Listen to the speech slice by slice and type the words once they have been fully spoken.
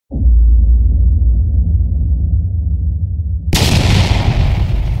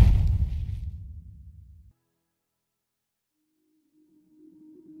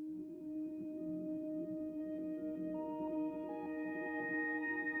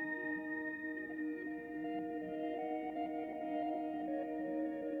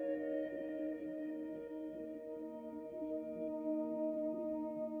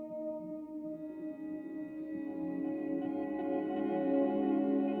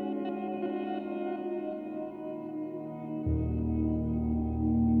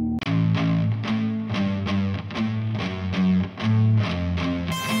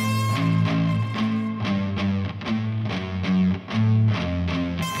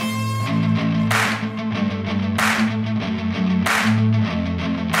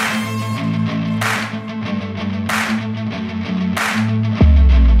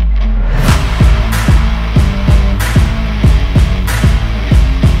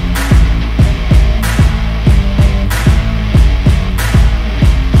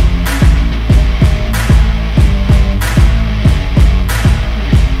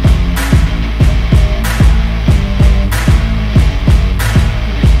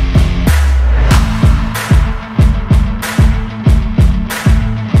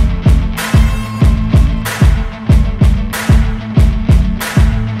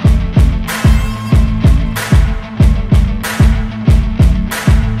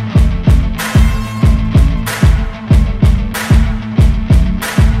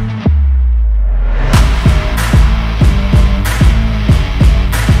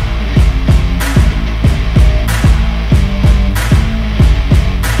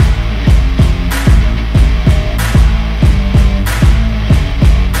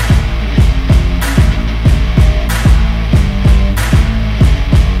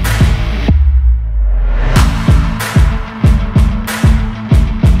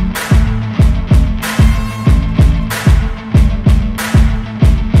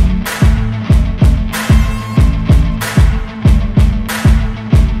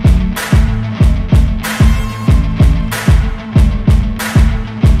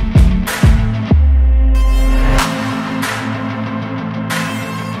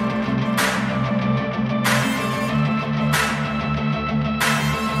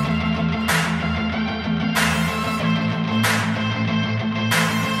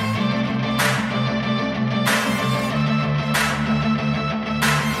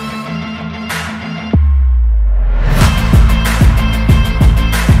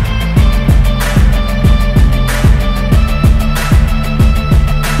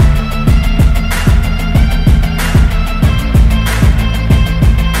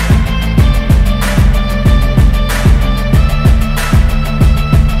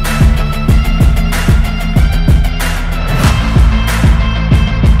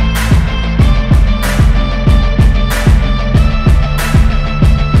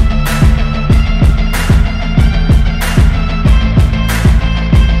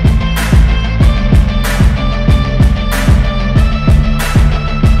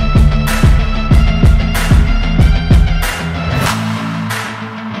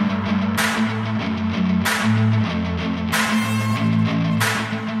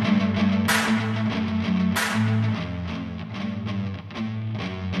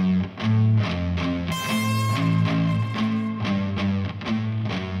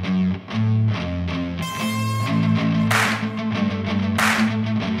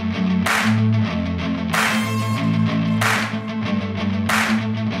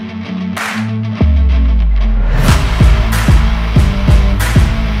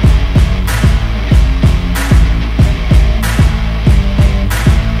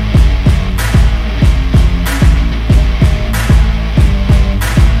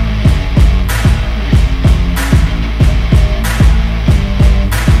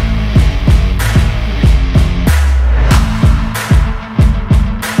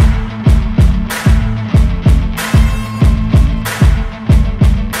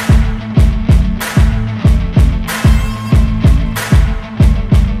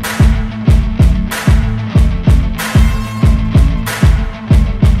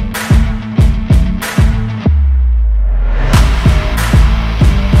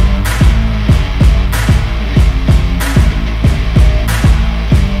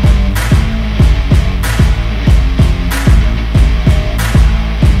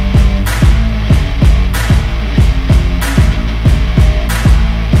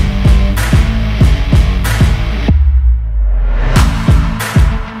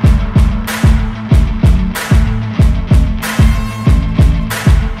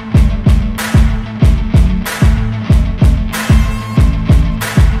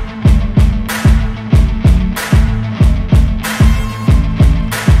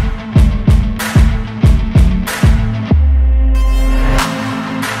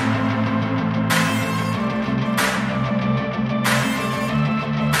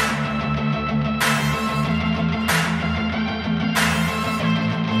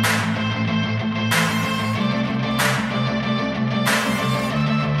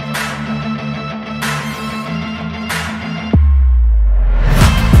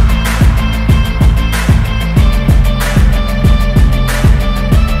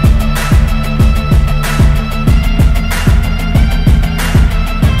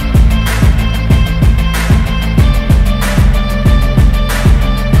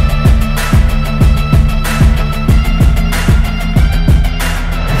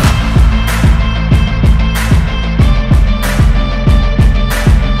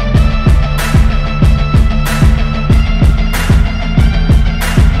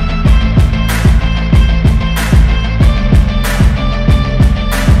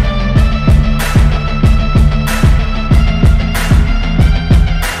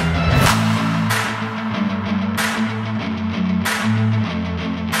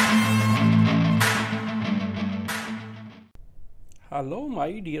Hello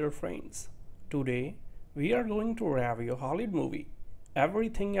my dear friends. Today we are going to review a Hollywood movie,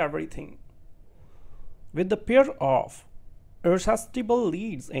 Everything. With the pair of irresistible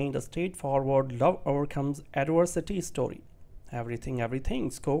leads and a straightforward love overcomes adversity story,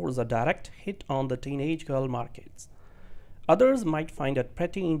 Everything scores a direct hit on the teenage girl markets. Others might find it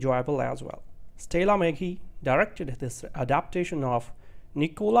pretty enjoyable as well. Stella Meghie directed this adaptation of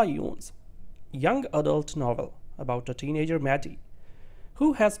Nicola Yoon's young adult novel about a teenager Maddy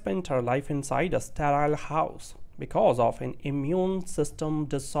who has spent her life inside a sterile house because of an immune system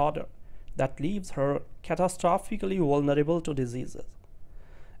disorder that leaves her catastrophically vulnerable to diseases.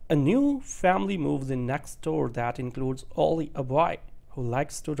 A new family moves in next door that includes Olly, a boy who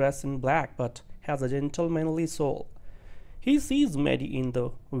likes to dress in black but has a gentlemanly soul. He sees Maddy in the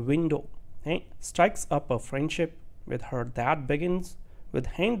window and strikes up a friendship with her that begins with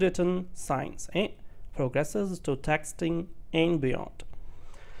handwritten signs and progresses to texting and beyond.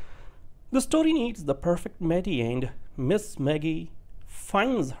 The story needs the perfect Maddy, and Miss Meghie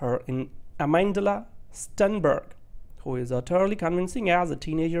finds her in Amandla Stenberg, who is utterly convincing as a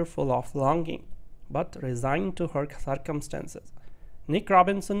teenager full of longing but resigned to her circumstances. Nick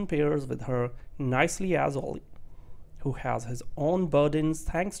Robinson pairs with her nicely as Olly, who has his own burdens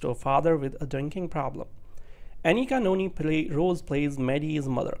thanks to a father with a drinking problem. Anika Noni Rose plays Maddy's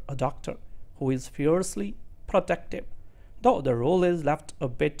mother, a doctor who is fiercely protective, though the role is left a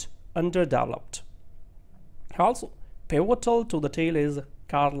bit underdeveloped. Also, pivotal to the tale is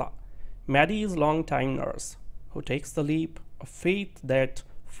Carla, Maddy's longtime nurse, who takes the leap of faith that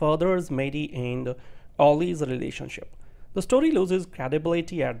furthers Maddy and Olly's relationship. The story loses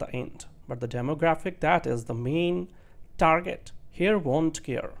credibility at the end, but the demographic that is the main target here won't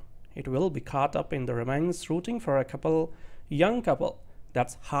care. It will be caught up in the romance rooting for a young couple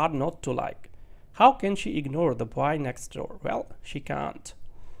that's hard not to like. How can she ignore the boy next door? Well, she can't.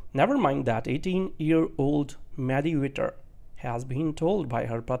 Never mind that 18-year-old Maddy Whittier has been told by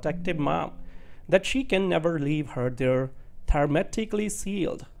her protective mom that she can never leave her their hermetically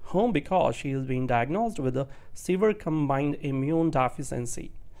sealed home because she has been diagnosed with a severe combined immune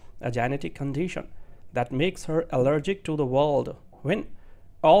deficiency, a genetic condition that makes her allergic to the world. When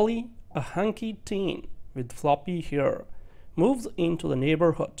Olly, a hunky teen with floppy hair, moves into the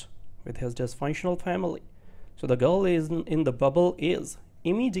neighborhood with his dysfunctional family, so the girl in the bubble is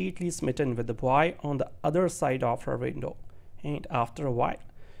immediately smitten with the boy on the other side of her window, and after a while,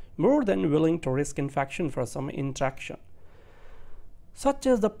 more than willing to risk infection for some interaction. Such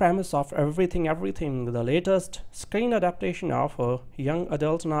is the premise of Everything, the latest screen adaptation of a young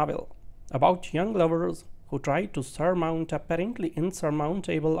adult novel about young lovers who try to surmount apparently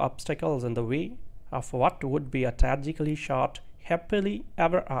insurmountable obstacles in the way of what would be a tragically short happily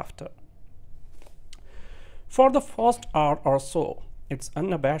ever after. For the first hour or so, it's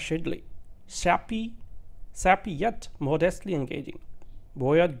unabashedly sappy yet modestly engaging,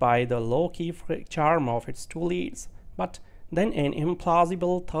 buoyed by the low-key charm of its two leads, but then an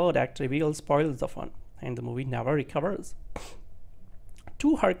implausible third act reveal spoils the fun, and the movie never recovers.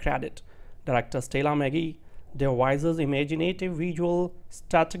 To her credit, director Stella Meghie devises imaginative visual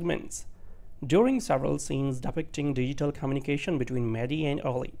statements during several scenes depicting digital communication between Maddy and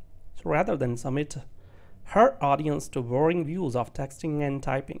Olly. So rather than submit her audience to boring views of texting and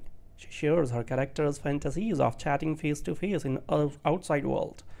typing, she shares her characters' fantasies of chatting face-to-face in the outside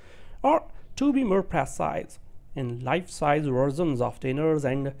world, or to be more precise, in life-size versions of dinners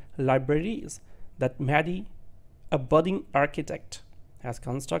and libraries that Maddy, a budding architect, has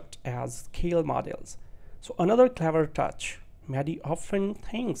constructed as scale models. So another clever touch, Maddy often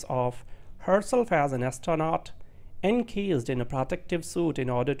thinks of herself as an astronaut encased in a protective suit in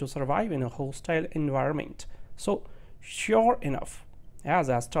order to survive in a hostile environment. So sure enough, as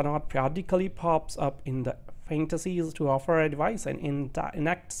astronaut periodically pops up in the fantasies to offer advice and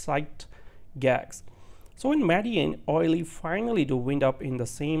enact sight gags. So when Maddy and Olly finally do wind up in the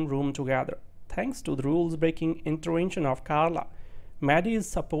same room together, thanks to the rules-breaking intervention of Carla, Maddy's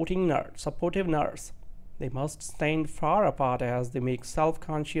supportive nurse, they must stand far apart as they make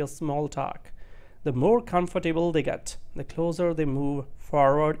self-conscious small talk. The more comfortable they get, the closer they move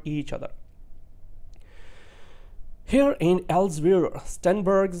forward each other. Here and elsewhere,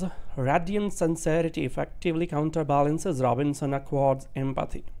 Stenberg's radiant sincerity effectively counterbalances Robinson's awkward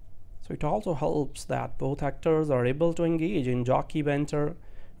empathy. So it also helps that both actors are able to engage in jockey banter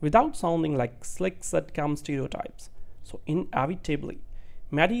without sounding like slick sitcom stereotypes. So inevitably,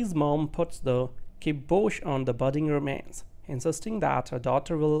 Maddy's mom puts the kibosh on the budding romance, insisting that her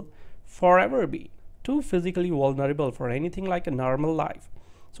daughter will forever be too physically vulnerable for anything like a normal life.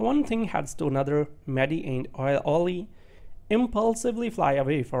 So one thing heads to another. Maddy and Olly impulsively fly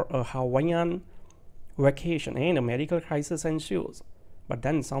away for a Hawaiian vacation and a medical crisis ensues. But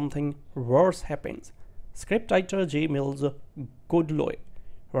then something worse happens. Scriptwriter J. Mills Goodloe,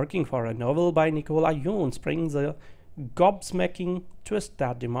 working for a novel by Nicola Yoon, springs a gobsmacking twist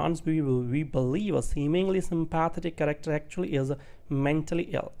that demands we believe a seemingly sympathetic character actually is mentally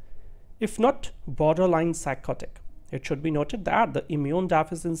ill, if not borderline psychotic. It should be noted that the Immune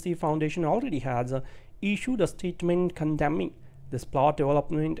Deficiency Foundation already has issued a statement condemning this plot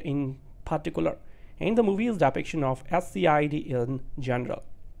development in particular and the movie's depiction of SCID in general.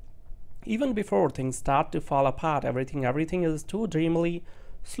 Even before things start to fall apart, everything is too dreamily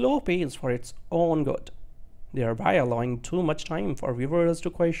slow-paced for its own good, thereby allowing too much time for viewers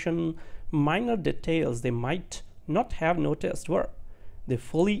to question minor details they might not have noticed were they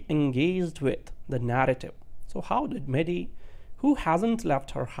fully engaged with the narrative. So how did Maddy, who hasn't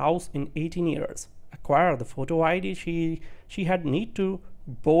left her house in 18 years, acquire the photo ID she had need to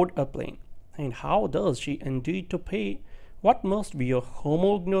board a plane? And how does she indeed to pay what must be a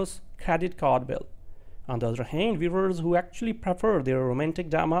homogeneous credit card bill? On the other hand, viewers who actually prefer their romantic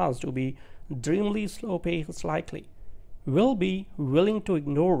dramas to be dreamily slow-paced likely will be willing to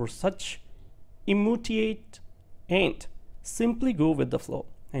ignore such immediate and simply go with the flow.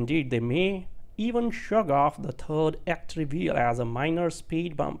 Indeed, they may even shrug off the third act reveal as a minor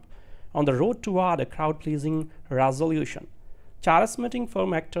speed bump on the road toward a crowd-pleasing resolution. Charismatic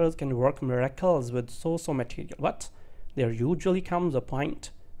film actors can work miracles with so-so material, but there usually comes a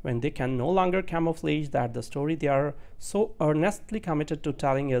point when they can no longer camouflage that the story they are so earnestly committed to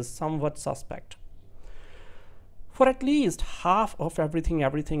telling is somewhat suspect. For at least half of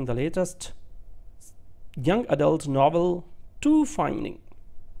Everything, the latest young adult novel to find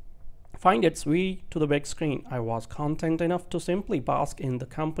its way to the big screen, I was content enough to simply bask in the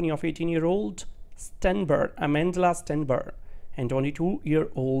company of 18-year-old Amandla Stenberg, and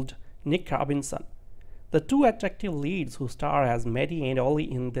 22-year-old Nick Robinson, the two attractive leads who star as Maddy and Olly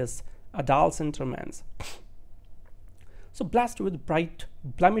in this adolescent romance. So blessed with bright,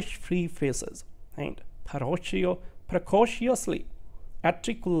 blemish-free faces and precociously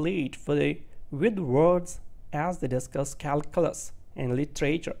articulate with words as they discuss calculus and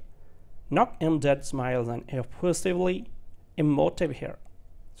literature, knock em dead smiles and effusively emotive hair.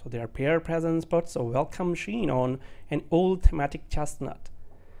 So their pair presence puts a welcome sheen on an old thematic chestnut.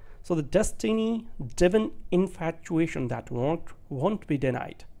 So the destiny-driven infatuation that won't be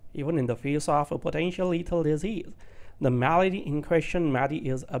denied, even in the face of a potential lethal disease. The malady in question, Maddy,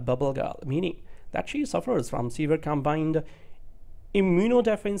 is a bubble girl, meaning that she suffers from severe combined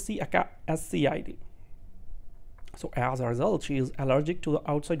immunodeficiency SCID. So as a result, she is allergic to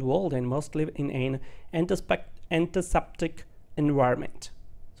the outside world and must live in an antiseptic environment.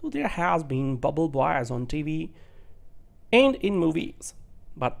 So there has been bubble boys on TV and in movies,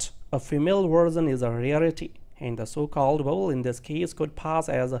 but a female version is a rarity, and the so-called bubble in this case could pass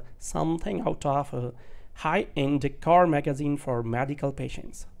as something out of a high-end decor magazine for medical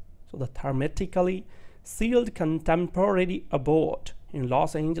patients. So the hermetically sealed contemporary abode in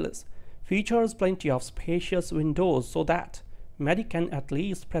Los Angeles features plenty of spacious windows so that Maddy can at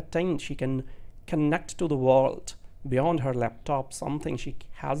least pretend she can connect to the world beyond her laptop, something she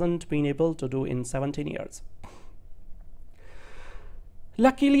hasn't been able to do in 17 years.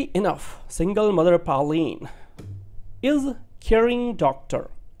 Luckily enough, single mother Pauline is a caring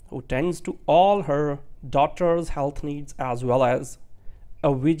doctor who tends to all her daughter's health needs, as well as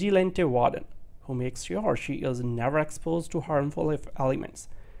a vigilante warden who makes sure she is never exposed to harmful elements.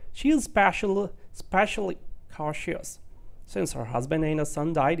 She is especially cautious since her husband and a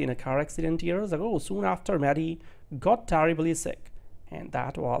son died in a car accident years ago, soon after Maddy got terribly sick, and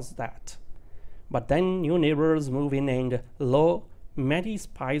that was that. But then new neighbors move in, and lo, Maddy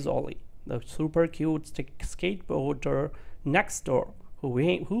spies Olly, the super cute skateboarder next door,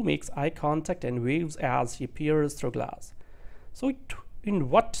 who makes eye contact and waves as she peers through glass. So in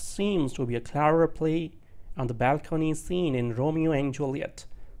what seems to be a clever play on the balcony scene in Romeo and Juliet,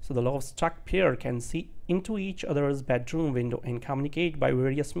 so the love-struck pair can see into each other's bedroom window and communicate by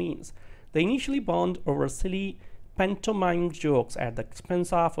various means. They initially bond over silly pantomime jokes at the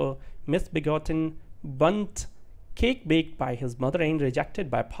expense of a misbegotten bunt cake baked by his mother and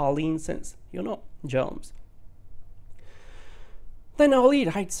rejected by Pauline since, germs. Then Olly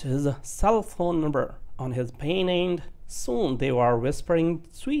writes his cell phone number on his pen, and soon they were whispering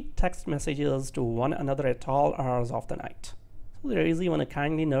sweet text messages to one another at all hours of the night. So there is even a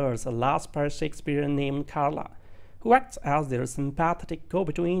kindly nurse, a last part Shakespearean named Carla, who acts as their sympathetic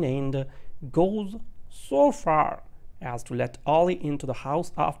go-between and goes so far as to let Olly into the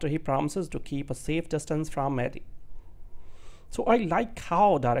house after he promises to keep a safe distance from Maddy. So I like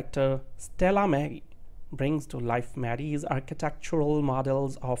how director Stella Meghie brings to life Maddy's architectural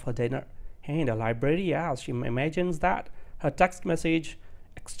models of a dinner and a library as she imagines that her text message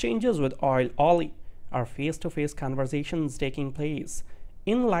exchanges with Olly are face-to-face conversations taking place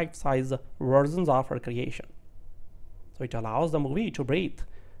in life-size versions of her creation. So it allows the movie to breathe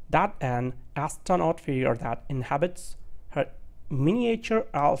that an astronaut figure that inhabits her miniature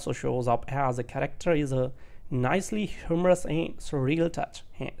also shows up as a character is a nicely humorous and surreal touch,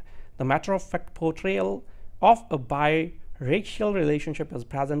 and the matter-of-fact portrayal of a biracial relationship is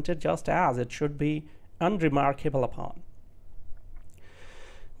presented just as it should be unremarkable upon.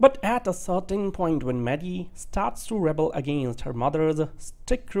 But at a certain point when Maddy starts to rebel against her mother's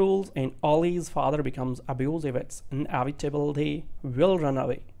strict rules and Olly's father becomes abusive, it's inevitable they will run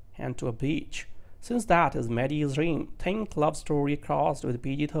away and to a beach. Since that is Maddy's dream, think love story crossed with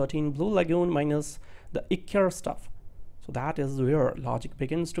PG-13 Blue Lagoon minus the Iker stuff. So that is where logic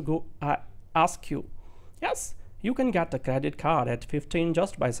begins to go ask you. Yes, you can get a credit card at 15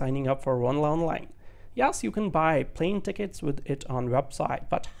 just by signing up for one online. Yes, you can buy plane tickets with it on website,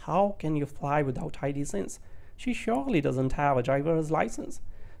 but how can you fly without ID since she surely doesn't have a driver's license?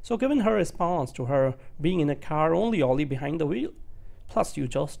 So given her response to her being in a car only Olly behind the wheel, plus you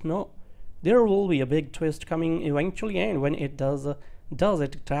just know there will be a big twist coming eventually, and when it does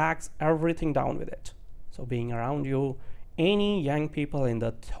it drags everything down with it. So being around you, any young people in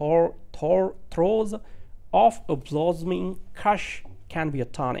the throes of a blossoming crush can be a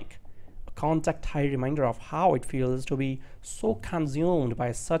tonic, a contact high reminder of how it feels to be so consumed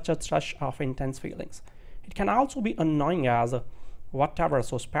by such a rush of intense feelings. It can also be annoying as whatever,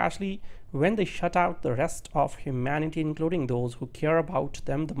 so especially when they shut out the rest of humanity, including those who care about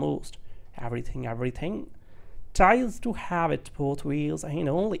them the most. Everything tries to have it both ways and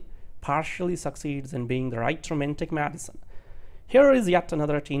only partially succeeds in being the right romantic medicine. Here is yet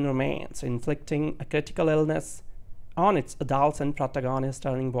another teen romance inflicting a critical illness on its adolescent protagonist,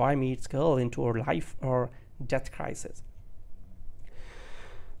 turning boy meets girl into a life or death crisis.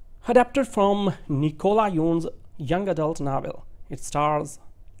 Adapted from Nicola Yoon's young adult novel, it stars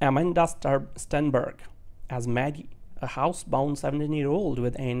Amandla Stenberg as Maddy, a housebound 17-year-old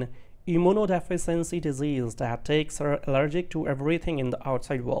with an immunodeficiency disease that takes her allergic to everything in the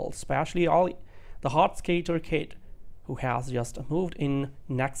outside world, especially Olly, the hot skater kid who has just moved in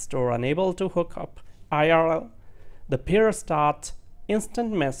next door, unable to hook up IRL. The pair start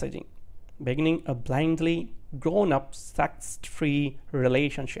instant messaging, beginning a blindly grown-up sex-free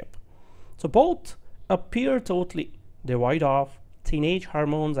relationship. So both appear totally devoid of teenage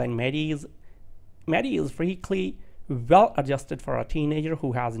hormones, and Maddy is freakily well adjusted for a teenager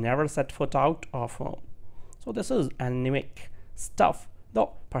who has never set foot out of home. So this is anemic stuff,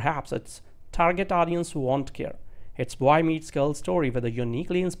 though perhaps its target audience won't care. It's boy meets girl story with a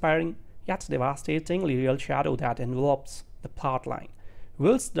uniquely inspiring yet devastatingly real shadow that envelops the plotline.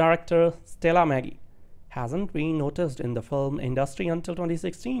 Whilst director Stella Meghie hasn't been noticed in the film industry until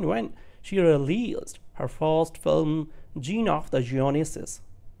 2016 when she released her first film Gene of the Genesis.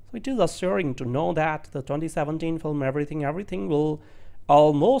 So it is assuring to know that the 2017 film Everything will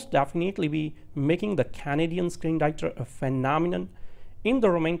almost definitely be making the Canadian screenwriter a phenomenon in the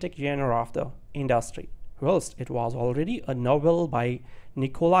romantic genre of the industry. Whilst it was already a novel by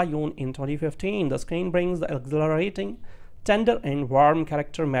Nicola Yoon in 2015, the screen brings the exhilarating, tender and warm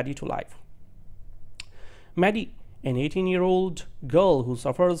character Maddy to life. Maddy, an 18-year-old girl who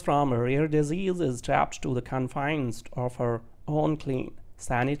suffers from a rare disease, is trapped to the confines of her own clean,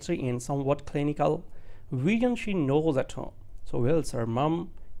 sanitary and somewhat clinical vision she knows at home. So whilst her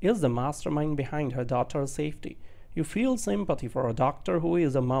mom is the mastermind behind her daughter's safety, you feel sympathy for a doctor who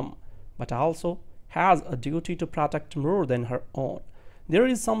is a mom, but also has a duty to protect more than her own. There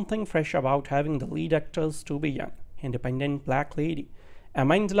is something fresh about having the lead actress to be young, independent black lady.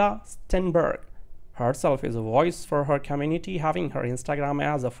 Amandla Stenberg herself is a voice for her community, having her Instagram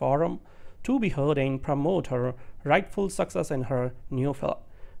as a forum to be heard and promote her rightful success in her new film.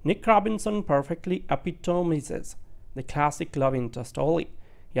 Nick Robinson perfectly epitomizes the classic love interest Olly,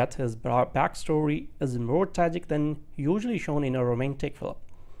 yet his backstory is more tragic than usually shown in a romantic film.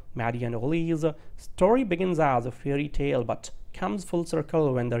 Maddy and Olly's story begins as a fairy tale but comes full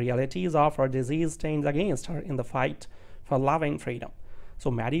circle when the realities of her disease stands against her in the fight for love and freedom.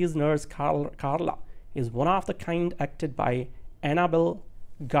 So Maddy's nurse Carla is one of the kind, acted by Annabelle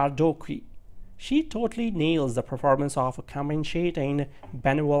Gardoqui. She totally nails the performance of a compassionate and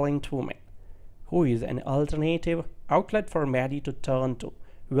benevolent woman, who is an alternative outlet for Maddy to turn to.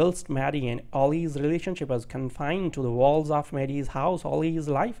 Whilst Maddy and Olly's relationship is confined to the walls of Maddy's house, Olly's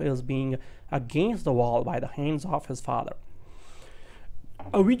life is being against the wall by the hands of his father.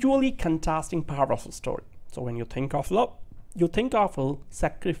 A visually contrasting, powerful story. So when you think of love, you think of a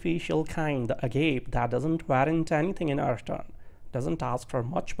sacrificial kind, the agape that doesn't warrant anything in return, doesn't ask for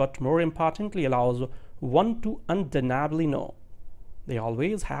much, but more importantly allows one to undeniably know they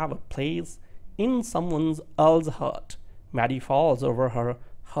always have a place in someone else's heart. Maddy falls over her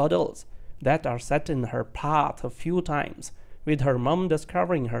hurdles that are set in her path a few times, with her mum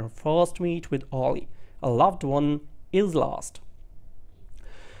discovering her first meet with Olly. A loved one is lost.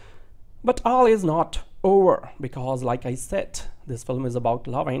 But all is not over, because like I said, this film is about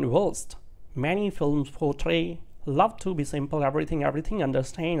love and lust. Many films portray love to be simple, everything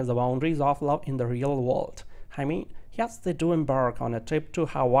understands the boundaries of love in the real world. I mean, yes, they do embark on a trip to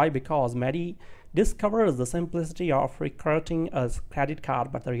Hawaii because Maddy discovers the simplicity of recruiting a credit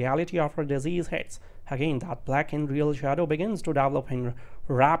card, but the reality of her disease hits. Again, that black and real shadow begins to develop and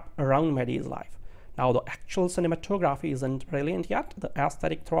wrap around Maddy's life. Now, the actual cinematography isn't brilliant yet. The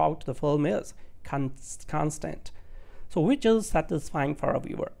aesthetic throughout the film is constant, so which is satisfying for a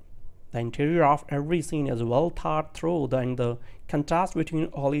viewer. The interior of every scene is well thought through, and the contrast between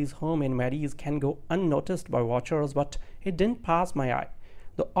Olly's home and Maddy's can go unnoticed by watchers, but it didn't pass my eye.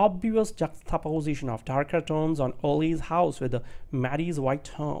 The obvious juxtaposition of darker tones on Olly's house with Maddy's white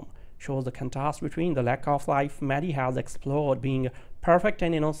home shows the contrast between the lack of life Maddy has explored, being perfect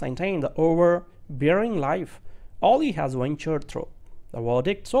and innocent, and the overbearing life Olly has ventured through. The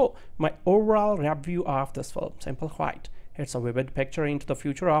verdict. So, my overall review of this film, simple, quiet. It's a vivid picture into the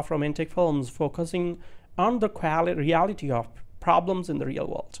future of romantic films, focusing on the reality of problems in the real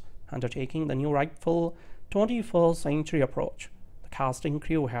world, undertaking the new rightful 21st century approach. The casting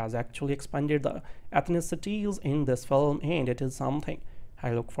crew has actually expanded the ethnicities in this film, and it is something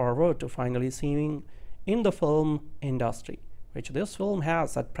I look forward to finally seeing in the film industry, which this film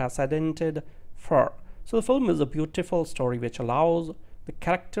has set precedent for. So the film is a beautiful story which allows the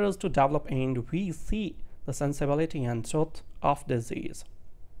characters to develop, and we see the sensibility and truth of disease.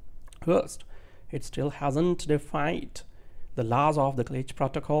 First, it still hasn't defied the laws of the glitch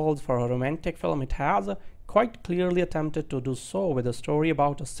protocols for a romantic film. It has quite clearly attempted to do so with a story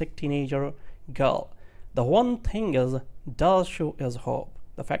about a sick teenager girl. The one thing it does show is hope.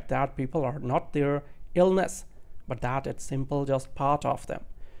 The fact that people are not their illness, but that it's simple just part of them.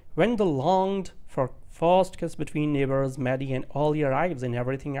 When the longed for first kiss between neighbors Maddy and Olly arrives in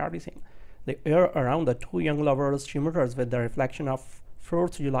everything, the air around the two young lovers shimmers with the reflection of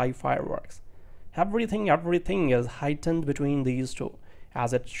 4th of July fireworks. Everything is heightened between these two,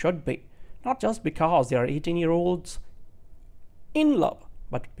 as it should be, not just because they are 18-year-olds in love,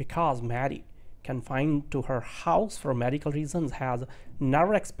 but because Maddy, confined to her house for medical reasons, has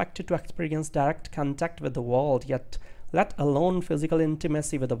never expected to experience direct contact with the world, yet let alone physical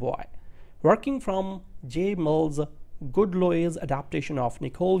intimacy with a boy. Working from J. Mill's Goodloe's adaptation of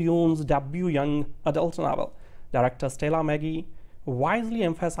Nicola Yoon's debut young adult novel, director Stella Meghie wisely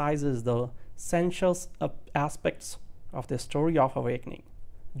emphasizes the sensuous aspects of the story of awakening.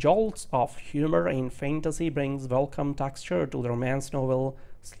 Jolts of humor and fantasy brings welcome texture to the romance novel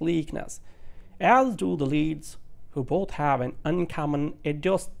sleekness, as do the leads, who both have an uncommon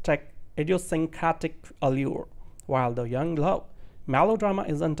idiosyncratic allure. While the young love melodrama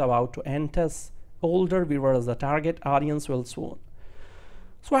isn't about to entice older viewers, the target audience will soon.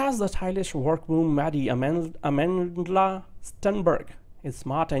 So as the stylish workroom Maddy, Amandla Stenberg is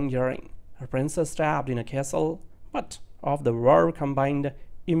smart and daring. Her princess trapped in a castle, but of the rare combined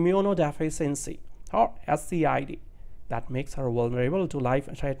immunodeficiency, or SCID, that makes her vulnerable to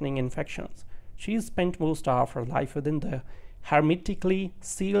life-threatening infections. She spent most of her life within the hermetically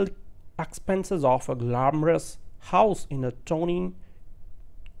sealed expanses of a glamorous house in a tiny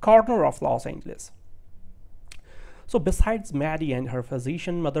corner of Los Angeles. So besides Maddy and her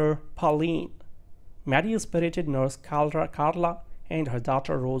physician mother Pauline, Maddy's spirited nurse Carla and her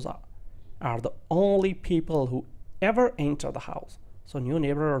daughter Rosa are the only people who ever enter the house. So new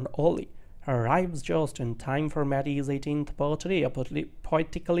neighbor Olly arrives just in time for Maddy's 18th birthday, a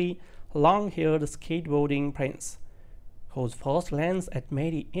poetically long-haired skateboarding prince, whose first glance at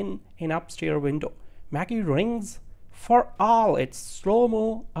Maddy in an upstairs window. Maggie rings for all its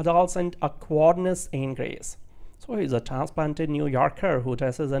slow-mo, adolescent awkwardness and grace. So he's a transplanted New Yorker who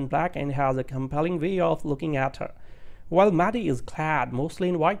dresses in black and has a compelling way of looking at her, while Maddy is clad mostly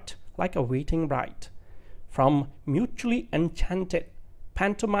in white, like a waiting bride. From mutually enchanted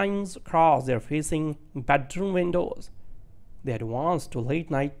pantomimes across their facing bedroom windows, they advance to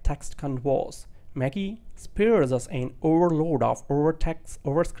late-night text converse. Maggie spares us an overload of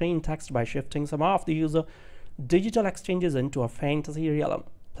over-screen text by shifting some of these digital exchanges into a fantasy realm.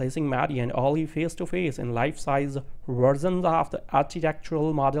 placing Maddy and Olly face to face in life-size versions of the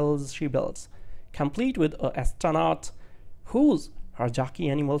architectural models she builds, complete with an astronaut who's her jockey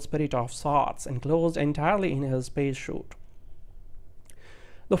animal spirit of sorts, enclosed entirely in his spacesuit.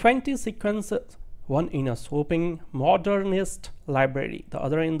 The fantasy sequences, one in a swooping modernist library, the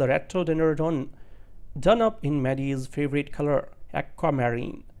other in the retro dinner done up in Maddy's favorite color,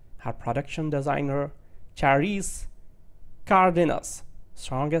 aquamarine. Her production designer, Charisse Cardenas'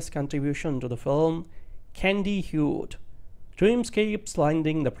 strongest contribution to the film, candy-hued dreamscapes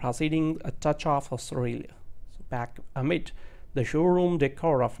lending the proceedings a touch of Australia. So back amid the showroom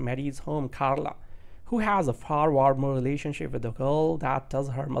decor of Maddy's home, Carla, who has a far warmer relationship with the girl that does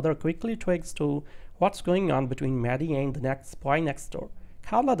her mother, quickly twigs to what's going on between Maddy and the next boy next door.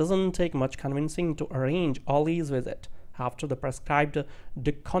 Carla doesn't take much convincing to arrange Olly's visit after the prescribed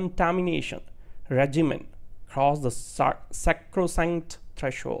decontamination regimen crossed the sacrosanct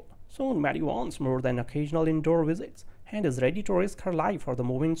threshold. Soon Maddy wants more than occasional indoor visits and is ready to risk her life for the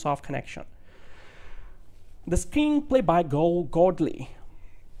moments of connection. The screenplay by Goodloe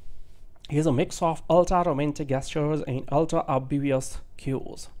is a mix of ultra-romantic gestures and ultra-obvious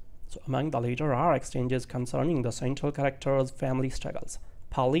cues. So among the later are exchanges concerning the central character's family struggles.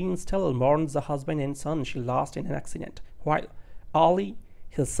 Pauline still mourns the husband and son she lost in an accident, while Olly,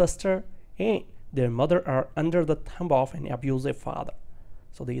 his sister, and their mother are under the thumb of an abusive father.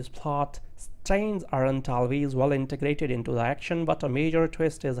 So these plot strands aren't always well integrated into the action, but a major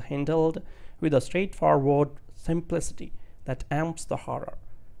twist is handled with a straightforward simplicity that amps the horror.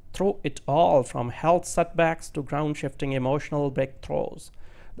 Through it all, from health setbacks to ground-shifting emotional breakthroughs,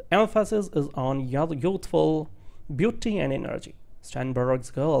 the emphasis is on youthful beauty and energy.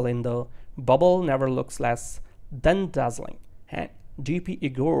 Stenberg's girl in the bubble never looks less than dazzling, and GP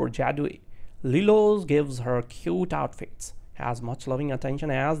Igor Jadwe Lilos gives her cute outfits as much loving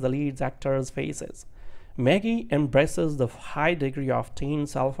attention as the lead actor's faces. Meghie embraces the high degree of teen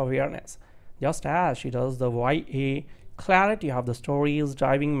self-awareness, just as she does the YA clarity of the story's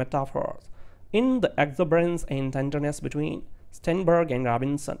driving metaphors. In the exuberance and tenderness between Stenberg and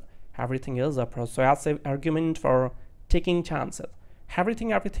Robinson, everything is a persuasive argument for taking chances. Everything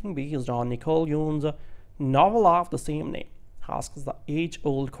based on Nicola Yoon's novel of the same name asks the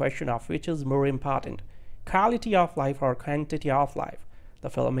age-old question of which is more important, quality of life or quantity of life. The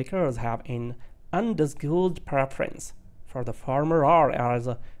filmmakers have an undisguised preference for the former, or as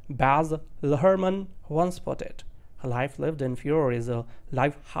Baz Luhrmann once put it, a life lived in fear is a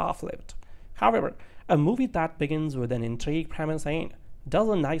life half-lived. However, a movie that begins with an intrigue premise and does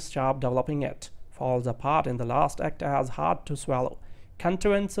a nice job developing it falls apart in the last act as hard to swallow.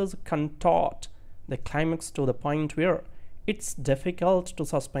 Contrivances contort the climax to the point where it's difficult to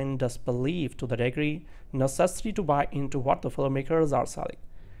suspend disbelief to the degree necessary to buy into what the filmmakers are selling.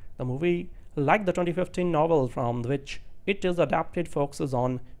 The movie, like the 2015 novel from which it is adapted, focuses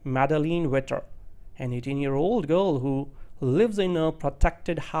on Maddy Whittier, an 18-year-old girl who lives in a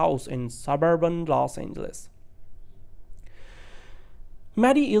protected house in suburban Los Angeles.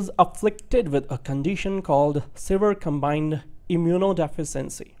 Maddy is afflicted with a condition called severe combined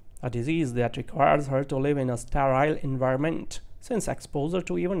immunodeficiency, a disease that requires her to live in a sterile environment, since exposure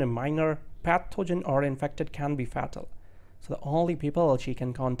to even a minor pathogen or infected can be fatal. So the only people she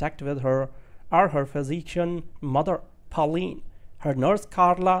can contact with her are her physician mother, Pauline, her nurse,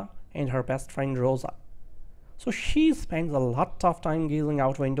 Carla, and her best friend, Rosa. So she spends a lot of time gazing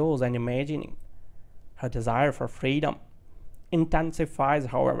out windows and imagining. Her desire for freedom intensifies,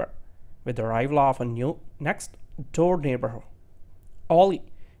 however, with the arrival of a new next-door neighbor. Olly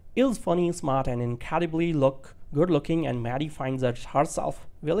is funny, smart, and incredibly good-looking, and Maddy finds herself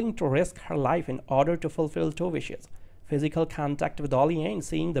willing to risk her life in order to fulfill two wishes: physical contact with Olly and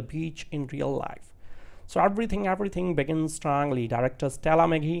seeing the beach in real life. So everything begins strongly. Director Stella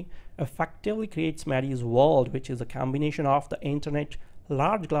Meghie effectively creates Maddy's world, which is a combination of the internet,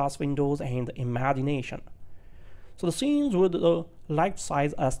 large glass windows, and the imagination. So the scenes with the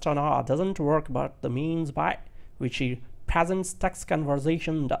life-size astronaut doesn't work, but the means by which she presents text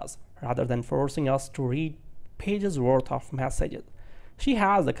conversation does, rather than forcing us to read pages worth of messages. She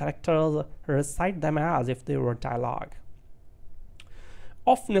has the characters recite them as if they were dialogue.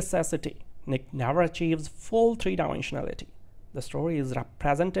 Of necessity, Nick never achieves full three-dimensionality. The story is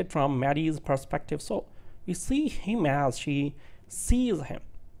represented from Maddy's perspective, so we see him as she sees him.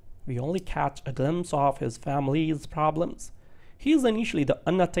 We only catch a glimpse of his family's problems. He is initially the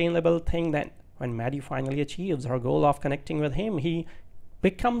unattainable thing. Then, when Maddy finally achieves her goal of connecting with him, he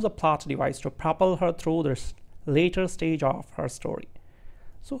becomes a plot device to propel her through the later stage of her story.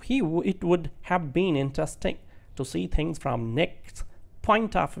 So it would have been interesting to see things from Nick's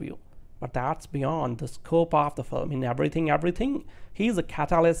point of view. But that's beyond the scope of the film. In everything, he's a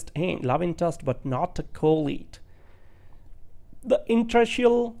catalyst and love interest, but not a co-lead. The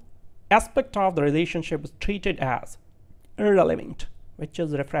interracial aspect of the relationship is treated as irrelevant, which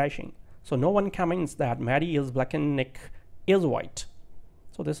is refreshing. So no one comments that Maddy is black and Nick is white.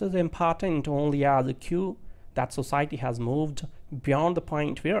 So this is important only as a cue that society has moved beyond the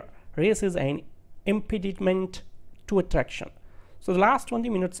point where race is an impediment to attraction. So the last 20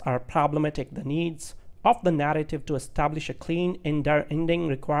 minutes are problematic. The needs of the narrative to establish a clean ending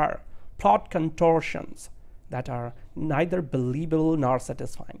require plot contortions that are neither believable nor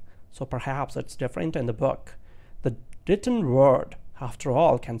satisfying. So perhaps it's different in the book. The written word, after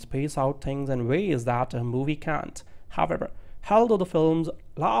all, can space out things in ways that a movie can't. However, although the film's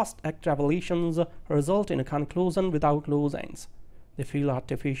last act revelations result in a conclusion without loose ends, they feel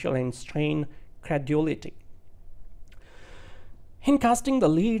artificial and strain credulity. In casting the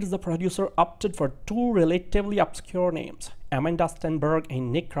leads, the producer opted for two relatively obscure names. Amandla Stenberg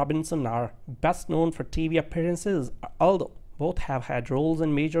and Nick Robinson are best known for TV appearances, although both have had roles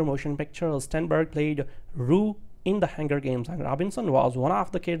in major motion pictures. Stenberg played Rue in The Hunger Games, and Robinson was one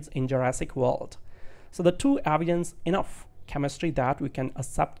of the kids in Jurassic World. So the two evidence enough chemistry that we can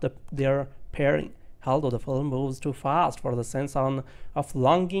accept their pairing, although the film moves too fast for the sense of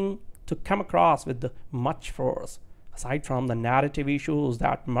longing to come across with much force. Aside from the narrative issues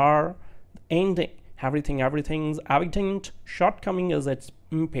that mar the ending, everything's evident shortcoming is its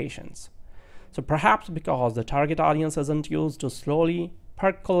impatience. So perhaps because the target audience isn't used to slowly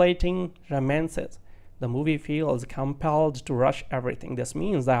percolating romances, the movie feels compelled to rush everything. This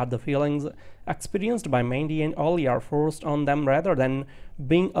means that the feelings experienced by Mandy and Olly are forced on them rather than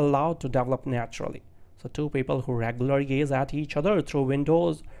being allowed to develop naturally. So two people who regularly gaze at each other through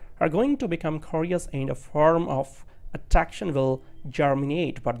windows are going to become curious, and a form of attraction will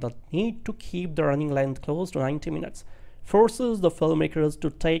germinate, but the need to keep the running length close to 90 minutes forces the filmmakers to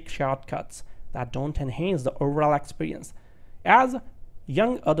take shortcuts that don't enhance the overall experience. As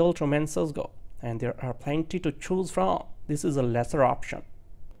young adult romances go, and there are plenty to choose from, this is a lesser option.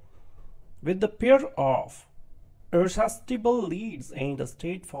 With the pair of irresistible leads and a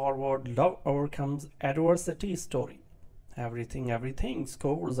straightforward love overcomes adversity story, Everything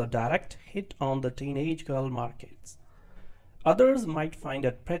scores a direct hit on the teenage girl markets. Others might find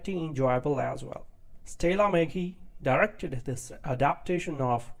it pretty enjoyable as well. Stella Meghie directed this adaptation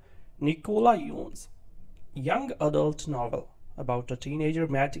of Nicola Yoon's young adult novel about a teenager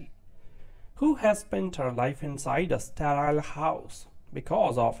Maddy, who has spent her life inside a sterile house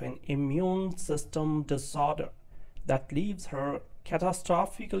because of an immune system disorder that leaves her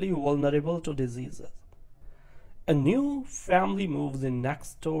catastrophically vulnerable to diseases. A new family moves in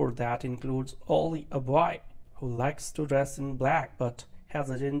next door that includes Olly, a boy who likes to dress in black but has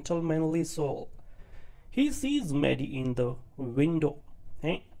a gentlemanly soul. He sees Maddy in the window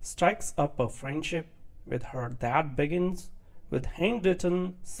and strikes up a friendship with her that begins with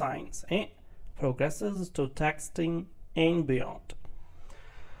handwritten signs and progresses to texting and beyond.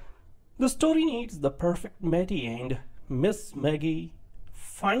 The story needs the perfect Maddy, and Miss Meghie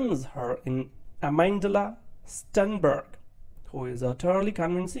finds her in Amandla Stenberg, who is utterly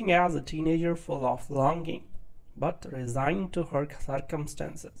convincing as a teenager full of longing but resigned to her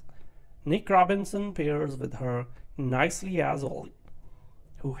circumstances. Nick Robinson pairs with her nicely as Olly,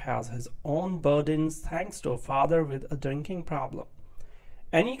 who has his own burdens thanks to a father with a drinking problem.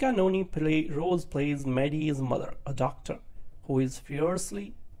 Anika Noni Rose plays Maddy's mother, a doctor who is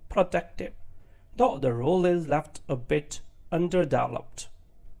fiercely protective, though the role is left a bit underdeveloped.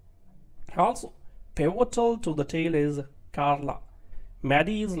 Also, pivotal to the tale is Carla,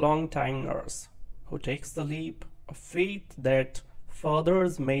 Maddy's longtime nurse, who takes the leap of faith that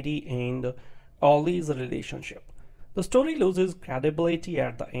furthers Maddy and Olly's relationship. The story loses credibility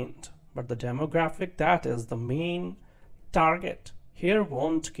at the end, but the demographic that is the main target here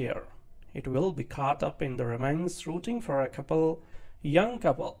won't care. It will be caught up in the romance, rooting for a young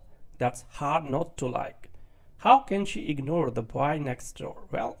couple that's hard not to like. How can she ignore the boy next door?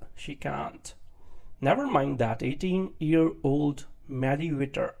 Well, she can't. Never mind that 18-year-old Maddy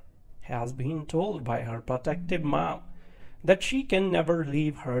Whittier has been told by her protective mom that she can never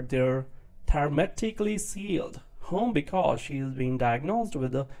leave her their hermetically sealed home because she has been diagnosed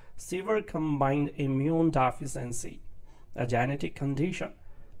with a severe combined immune deficiency, a genetic condition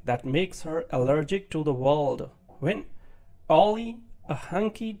that makes her allergic to the world. When Olly, a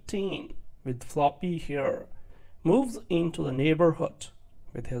hunky teen with floppy hair, moves into the neighborhood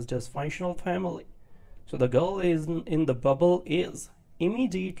with his dysfunctional family, so the girl in the bubble is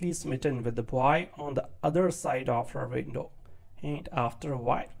immediately smitten with the boy on the other side of her window, and after a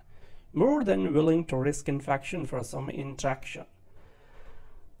while, more than willing to risk infection for some interaction.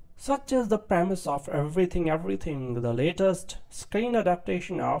 Such is the premise of Everything Everything, the latest screen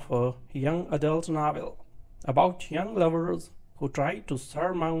adaptation of a young adult novel about young lovers who try to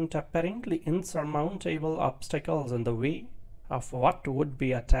surmount apparently insurmountable obstacles in the way of what would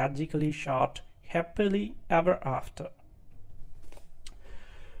be a tragically short happily ever after.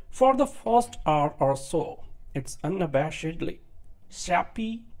 For the first hour or so, it's unabashedly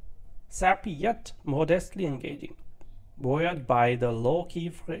sappy yet modestly engaging, buoyed by the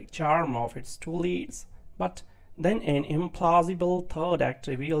low-key charm of its two leads. But then an implausible third act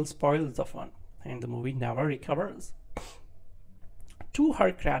reveal spoils the fun, and the movie never recovers. To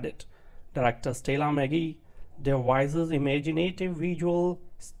her credit, director Stella Meghie devises imaginative visual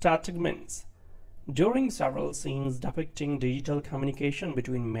statements during several scenes depicting digital communication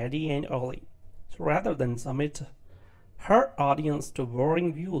between Maddy and Olly. So rather than submit her audience to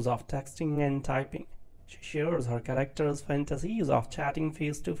boring views of texting and typing, she shares her characters' fantasies of chatting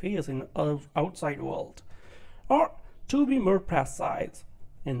face-to-face in an outside world, or to be more precise,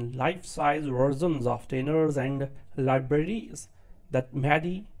 in life-size versions of dinners and libraries that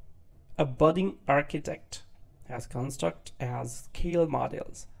Maddy, a budding architect, has constructed as scale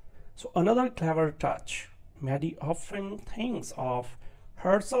models. So another clever touch, Maddy often thinks of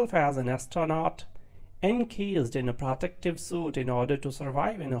herself as an astronaut encased in a protective suit in order to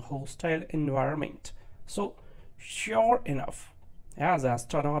survive in a hostile environment. So sure enough, as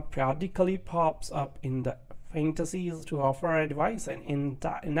astronaut periodically pops up in the fantasies to offer advice and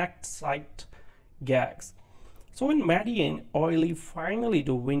enact sight gags. So when Maddy and Olly finally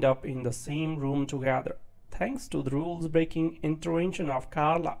do wind up in the same room together, thanks to the rules-breaking intervention of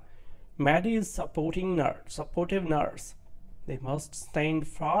Carla, Maddy's supportive nurse, they must stand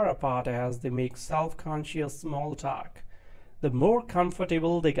far apart as they make self-conscious small talk. The more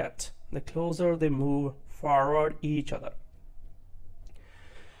comfortable they get, the closer they move forward each other.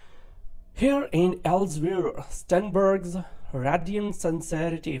 Here and elsewhere, Stenberg's radiant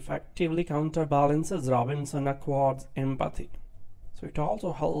sincerity effectively counterbalances Robinson Acward's empathy. So it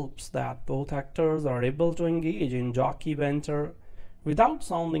also helps that both actors are able to engage in jockey banter without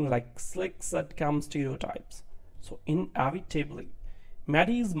sounding like slick sitcom stereotypes. So inevitably,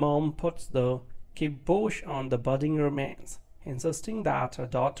 Maddy's mom puts the kibosh on the budding romance, insisting that her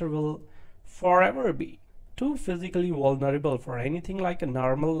daughter will forever be too physically vulnerable for anything like a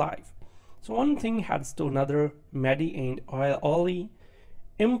normal life. So one thing heads to another. Maddy and Olly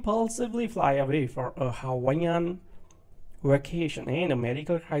impulsively fly away for a Hawaiian vacation and a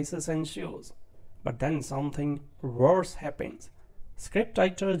medical crisis ensues. But then something worse happens.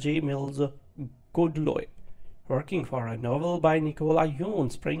 Scriptwriter J. Mills Goodloe, working for a novel by Nicola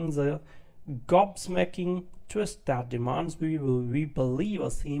Yoon, springs a gobsmacking twist that demands we believe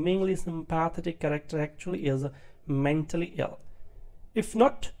a seemingly sympathetic character actually is mentally ill, if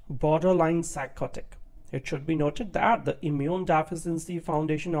not borderline psychotic. It should be noted that the Immune Deficiency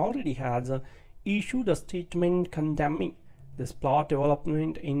Foundation already has issued a statement condemning this plot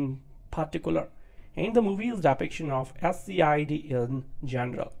development in particular, and the movie's depiction of SCID in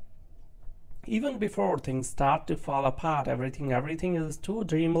general. Even before things start to fall apart, everything is too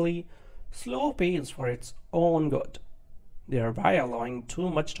dreamily slow-paced for its own good, thereby allowing too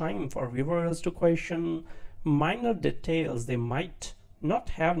much time for viewers to question minor details they might not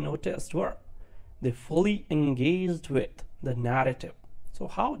have noticed were they fully engaged with the narrative. So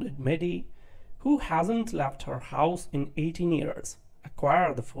how did Maddy, who hasn't left her house in 18 years,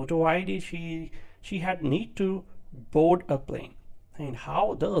 acquire the photo ID she had need to board a plane? And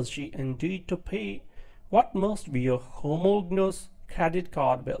how does she indeed to pay what must be a homogeneous credit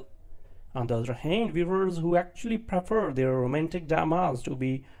card bill? On the other hand, viewers who actually prefer their romantic dramas to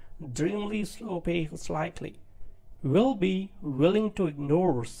be dreamily slow-paced likely will be willing to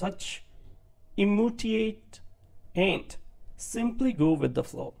ignore such immediate and simply go with the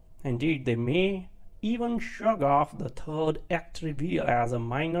flow. Indeed, they may even shrug off the third act reveal as a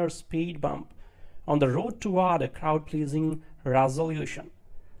minor speed bump on the road toward a crowd-pleasing resolution.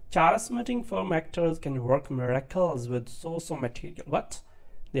 Charismatic film actors can work miracles with so-so material, but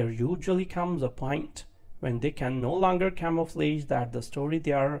there usually comes a point when they can no longer camouflage that the story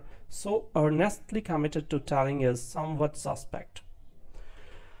they are so earnestly committed to telling is somewhat suspect.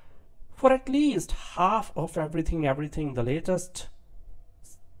 For at least half of Everything Everything, the latest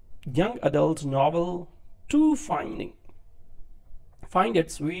young adult novel to find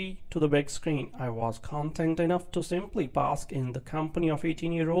its way to the big screen, I was content enough to simply bask in the company of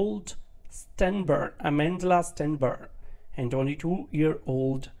 18-year-old Amandla Stenberg, and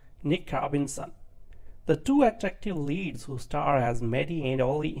 22-year-old Nick Robinson. the two attractive leads who star as Maddy and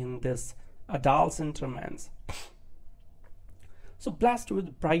Olly in this adult romance. So blessed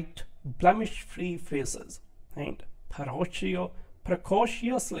with bright, blemish-free faces and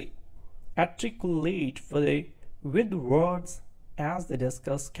precociously articulate with words as they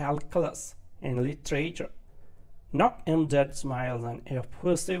discuss calculus and literature, knock em dead smiles and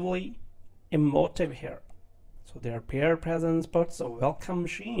effusively emotive hair. So their pair presence puts a welcome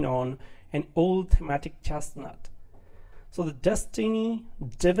sheen on an old thematic chestnut. So the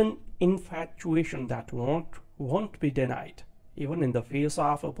destiny-driven infatuation that won't be denied, even in the face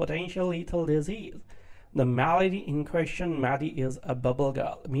of a potential lethal disease. The malady in question, Maddy, is a bubble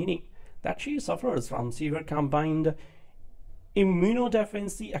girl, meaning that she suffers from severe combined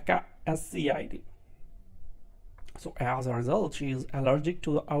immunodeficiency SCID. So as a result, she is allergic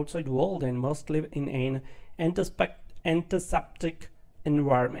to the outside world and must live in an antiseptic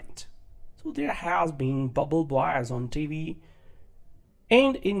environment. So there has been bubble boys on TV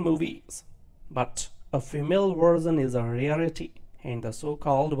and in movies, but a female version is a rarity, and the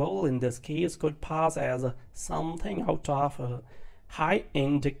so-called bubble in this case could pass as something out of a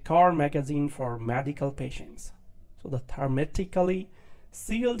high-end decor magazine for medical patients. So the hermetically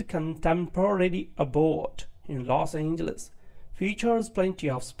sealed contemporary abode in Los Angeles features plenty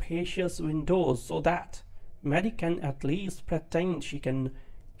of spacious windows so that Maddy can at least pretend she can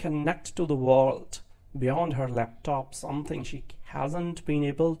connect to the world beyond her laptop, something she hasn't been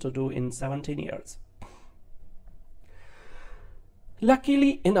able to do in 17 years.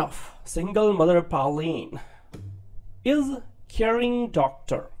 Luckily enough, single mother Pauline is a caring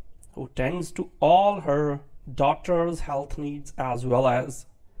doctor who tends to all her daughter's health needs, as well as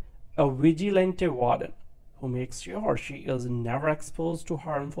a vigilante warden who makes sure she is never exposed to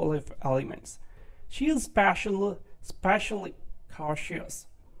harmful elements. She is especially cautious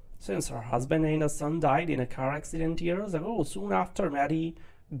since her husband and a son died in a car accident years ago, soon after Maddy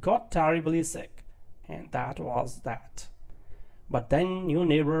got terribly sick, and that was that. But then new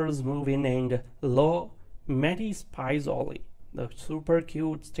neighbors move in, and lo, Maddy spies Olly, the super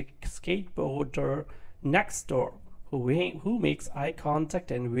cute skateboarder next door, who makes eye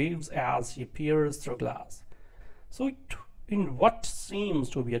contact and waves as she peers through glass. So in what seems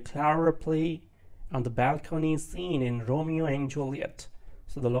to be a clever play on the balcony scene in Romeo and Juliet,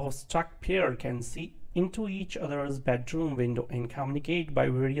 so the love-struck pair can see into each other's bedroom window and communicate by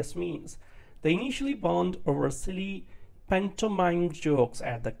various means. They initially bond over silly pantomime jokes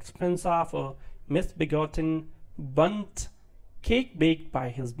at the expense of a misbegotten bunt cake baked by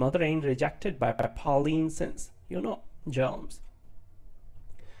his mother and rejected by Pauline since, germs.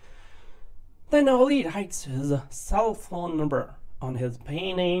 Then Olly writes his cell phone number on his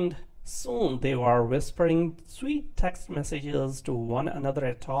pen, and soon they were whispering sweet text messages to one another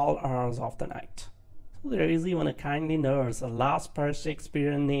at all hours of the night. So there is even a kindly nurse, a last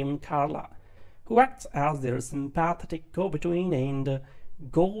Shakespearean named Carla, who acts as their sympathetic go-between and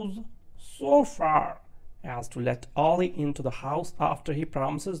goes so far as to let Olly into the house after he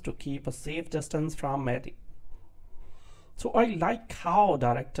promises to keep a safe distance from Maddy. So I like how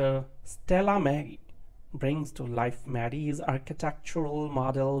director Stella Meghie brings to life Maddy's architectural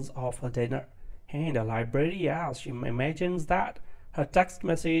models of a dinner and a library, as she imagines that her text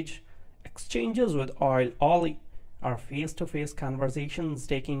message exchanges with Olly are face-to-face conversations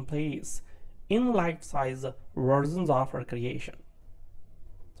taking place in life-size versions of her creation.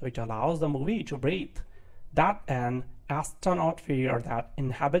 So it allows the movie to breathe that an astronaut figure that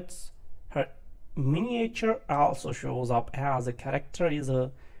inhabits her miniature also shows up as a character is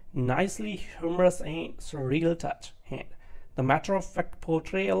a nicely humorous and surreal touch, and the matter-of-fact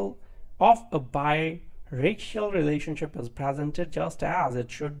portrayal of a biracial relationship is presented just as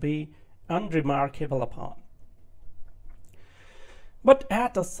it should be, unremarkable upon. But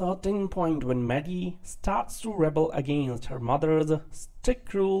at a certain point, when Maddy starts to rebel against her mother's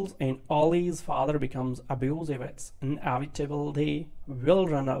strict rules and Olly's father becomes abusive, it's inevitable they will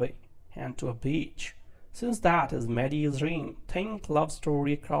run away and to a beach, since that is Maddy's dream. Think love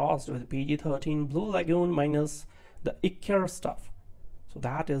story crossed with PG-13 Blue Lagoon minus the Iker stuff. So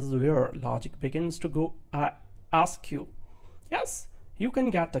that is where logic begins to go ask you. Yes, you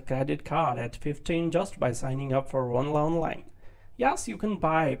can get a credit card at 15 just by signing up for one online. Yes, you can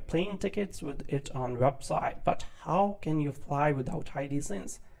buy plane tickets with it on website, but how can you fly without ID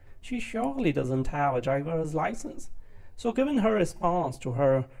since she surely doesn't have a driver's license? So given her response to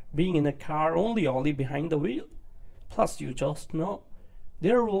her being in a car, only Olly behind the wheel. Plus you just know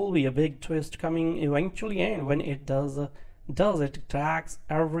there will be a big twist coming eventually, and when it does it drags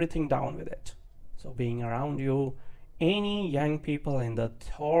everything down with it. So being around you, any young people in the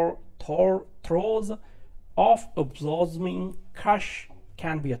throes of a blossoming crush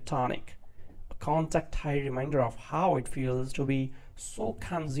can be a tonic, a contact-high reminder of how it feels to be so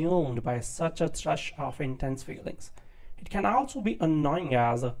consumed by such a thrush of intense feelings. It can also be annoying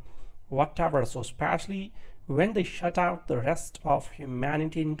as whatever, so especially when they shut out the rest of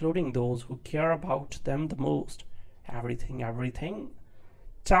humanity, including those who care about them the most. Everything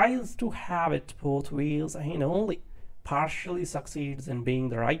tries to have it both ways and only partially succeeds in being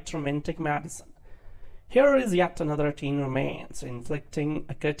the right romantic medicine. Here is yet another teen romance inflicting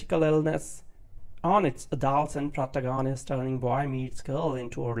a critical illness on its adolescent protagonist, turning boy meets girl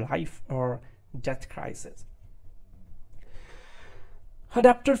into a life or death crisis.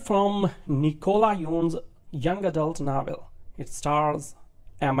 Adapted from Nicola Yoon's young adult novel, it stars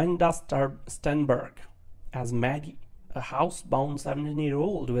Amandla Stenberg as Maggie, a housebound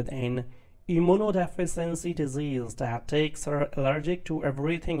 17-year-old with an immunodeficiency disease that takes her allergic to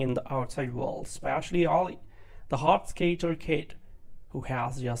everything in the outside world, especially Olly, the hot skater kid who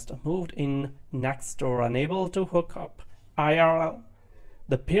has just moved in next door, unable to hook up IRL.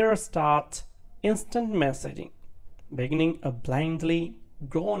 The pair start instant messaging, beginning a blindly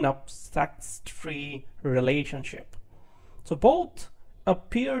grown-up sex-free relationship. So both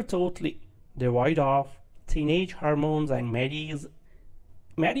appear totally devoid of teenage hormones, and Maddy is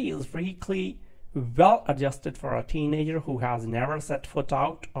freakily well adjusted for a teenager who has never set foot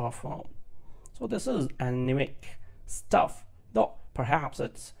out of home. So this is anemic stuff, though perhaps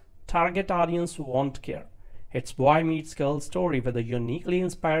its target audience won't care. It's boy meets girl story with a uniquely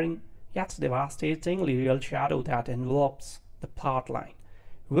inspiring yet devastatingly real shadow that envelops the plotline.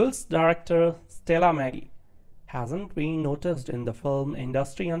 Will's director Stella Meghie hasn't been noticed in the film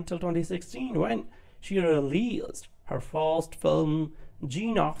industry until 2016 when she released her first film,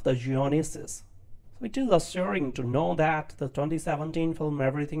 Gene of the Genesis. So it is assuring to know that the 2017 film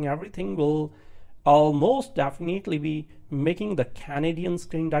Everything will almost definitely be making the Canadian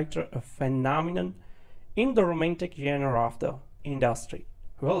screenwriter a phenomenon in the romantic genre of the industry.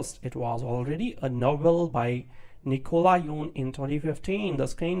 Whilst it was already a novel by Nicola Yoon in 2015, the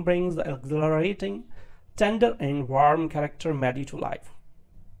screen brings the exhilarating, tender and warm character Maddy to life.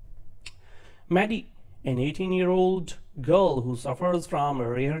 Maddy, an 18-year-old girl who suffers from a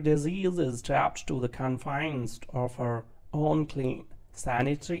rare disease, is trapped to the confines of her own clean,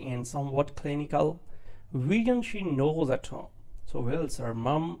 sanitary and somewhat clinical vision she knows at home. So whilst her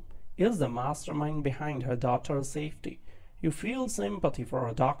mom is the mastermind behind her daughter's safety, you feel sympathy for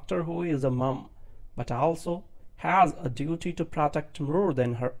a doctor who is a mom, but also has a duty to protect more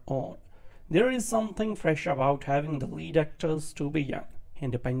than her own. There is something fresh about having the lead actors to be young,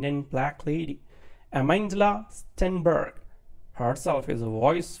 independent black lady. Amandla Stenberg herself is a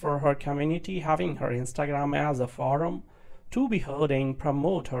voice for her community, having her Instagram as a forum to be heard and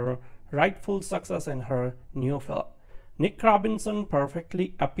promote her rightful success in her new film. Nick Robinson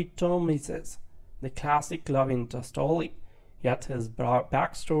perfectly epitomizes the classic love interest Olly, yet his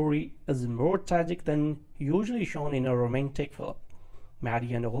backstory is more tragic than usually shown in a romantic film.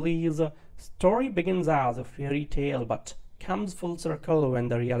 Maddy and Olly's story begins as a fairy tale but comes full circle when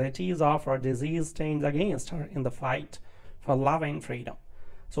the realities of her disease stands against her in the fight for love and freedom.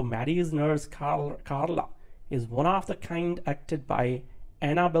 So Maddy's nurse Carla is one of the kind, acted by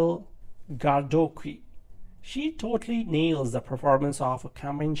Annabelle Gardoqui. She totally nails the performance of a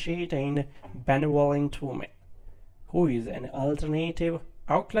compassionate and benevolent woman, who is an alternative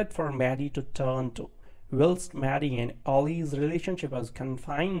outlet for Maddy to turn to. Whilst Maddy and Olly's relationship is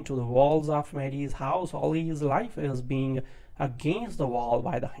confined to the walls of Maddy's house, Olly's life is being against the wall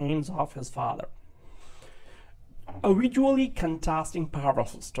by the hands of his father. A visually contrasting,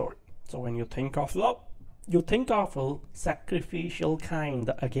 powerful story. So when you think of love, you think of a sacrificial kind,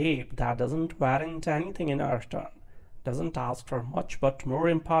 the agape that doesn't warrant anything in return, doesn't ask for much, but more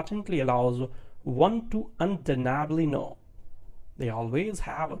importantly allows one to undeniably know they always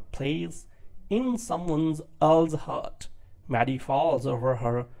have a place in someone else's heart. Maddy falls over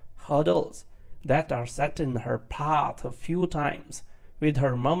her hurdles that are set in her path a few times, with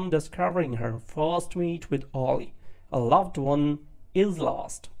her mom discovering her first meet with Olly. A loved one is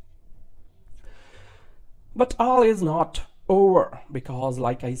lost. But all is not over, because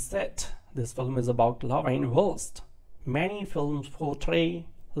like I said, this film is about love, and whilst many films portray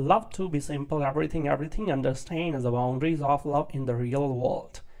love to be simple, everything understands the boundaries of love in the real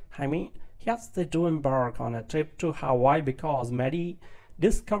world. I mean, yes, they do embark on a trip to Hawaii because Maddy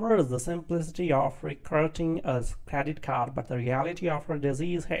discovers the simplicity of recruiting a credit card, but the reality of her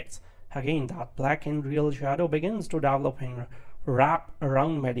disease hits. Again, that black and real shadow begins to develop and wrap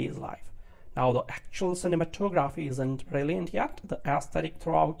around Maddy's life. Now, the actual cinematography isn't brilliant yet. The aesthetic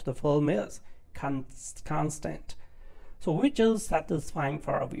throughout the film is, constant, so which is satisfying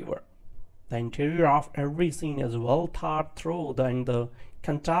for a viewer. The interior of every scene is well thought through, and the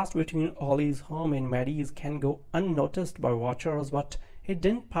contrast between Olly's home and Maddy's can go unnoticed by watchers, but it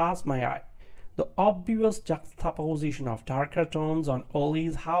didn't pass my eye. The obvious juxtaposition of darker tones on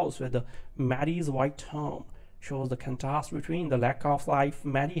Olly's house with Maddy's white home shows the contrast between the lack of life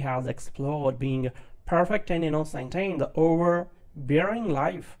Maddy has explored being perfect and innocent and the overbearing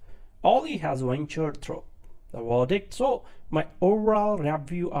life Olly has ventured through. The verdict, so my overall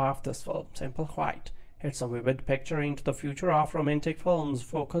review of this film, simple quiet. It's a vivid picture into the future of romantic films,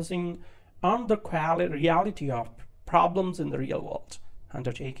 focusing on the reality of problems in the real world,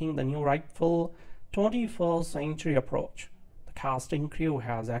 undertaking the new rightful 21st century approach. The casting crew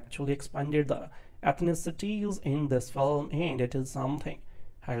has actually expanded the ethnicities in this film, and it is something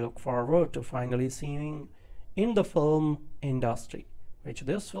I look forward to finally seeing in the film industry, which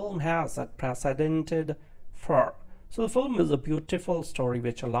this film has set precedent for. So the film is a beautiful story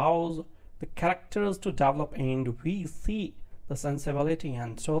which allows the characters to develop, and we see the sensibility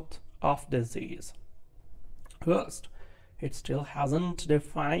and truth of disease. First, it still hasn't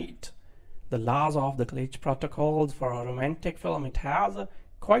defied the laws of the glitch protocols for a romantic film. It has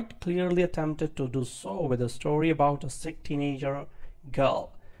quite clearly attempted to do so with a story about a sick teenager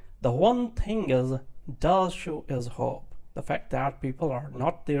girl. The one thing is does show is hope. The fact that people are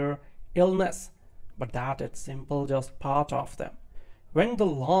not their illness, but that it's simple just part of them. When the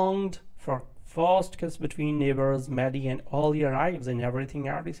longed for first kiss between neighbors Maddy and Olly arrives in everything,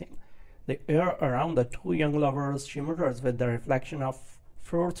 the air around the two young lovers shimmers with the reflection of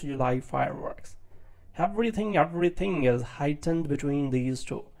 4th of July fireworks. Everything is heightened between these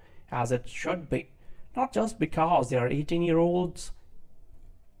two, as it should be, not just because they are 18-year-olds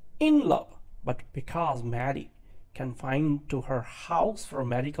in love, but because Maddy, confined to her house for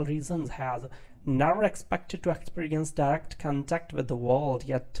medical reasons, has never expected to experience direct contact with the world,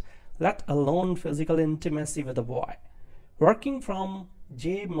 yet let alone physical intimacy with a boy. Working from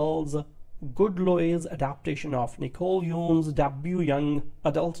J. Mill's Goodloe's adaptation of Nicola Yoon's debut young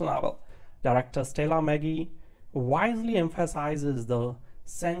adult novel, director Stella Meghie wisely emphasizes the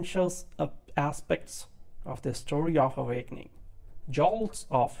sensuous aspects of the story of awakening. Jolts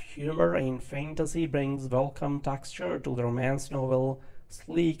of humor and fantasy brings welcome texture to the romance novel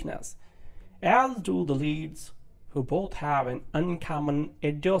sleekness, as do the leads, who both have an uncommon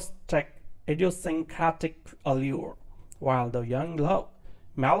idiosyncratic allure. While the young love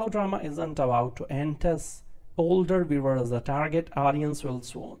melodrama isn't about to entice older viewers, the target audience will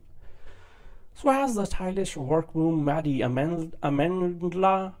soon. So as the stylish workroom Maddy,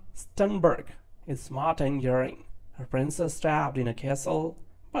 Amandla Stenberg is smart and daring, her princess trapped in a castle,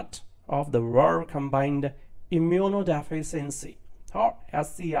 but of the rare combined immunodeficiency, or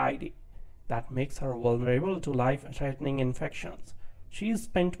SCID, that makes her vulnerable to life-threatening infections. She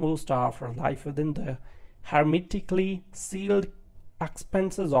spent most of her life within the hermetically sealed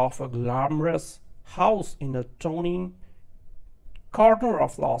expanses of a glamorous house in a tony corner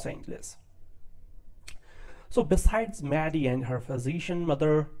of Los Angeles. So besides Maddy and her physician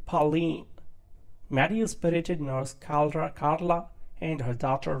mother Pauline, Maddy's spirited nurse Carla and her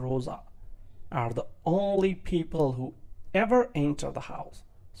daughter Rosa are the only people who ever enter the house.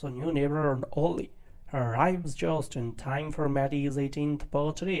 So new neighbor Olly arrives just in time for Maddy's 18th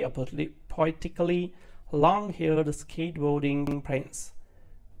birthday, a poetically long-haired skateboarding prince,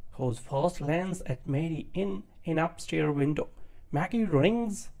 whose first lands at Maddy in an upstairs window. Maggie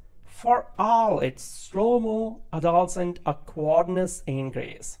rings for all its slow-mo, adolescent awkwardness and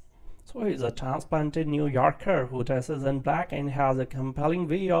grace. So he's a transplanted New Yorker who dresses in black and has a compelling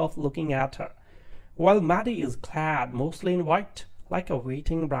way of looking at her, while Maddy is clad mostly in white, like a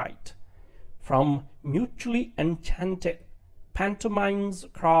waiting bride. From mutually enchanted pantomimes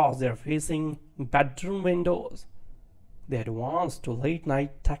across their facing bedroom windows, they advance to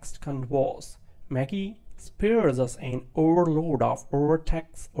late-night text converse. Maggie spares us an overload of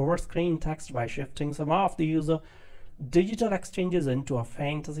over-screen text by shifting some of these digital exchanges into a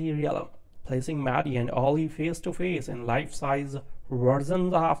fantasy realm, placing Maddy and Olly face-to-face in life-size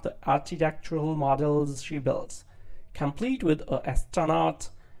versions of the architectural models she builds, complete with an astronaut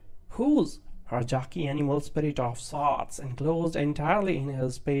whose her jockey animal spirit of sorts enclosed entirely in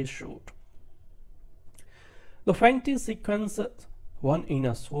his spacesuit. The fantasy sequences, one in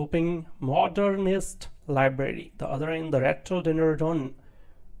a swooping modernist library, the other in the retro dinner done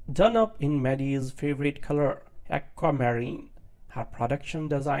up in Maddy's favorite color, aquamarine. Her production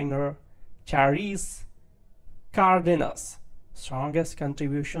designer, Charisse Cardenas' strongest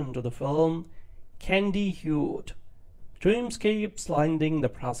contribution to the film, candy-hued Dreamscapes lending the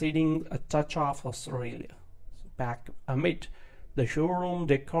proceedings a touch of surreal. Back amid the showroom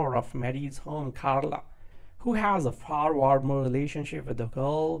decor of Maddy's home, Carla, who has a far warmer relationship with the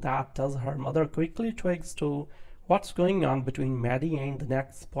girl that does, her mother quickly twigs to what's going on between Maddy and the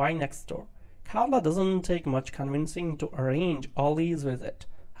next boy next door. Carla doesn't take much convincing to arrange Olly's visit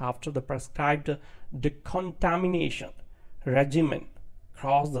after the prescribed decontamination regimen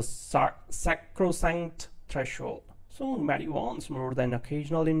crossed the sacrosanct threshold. Soon Maddy wants more than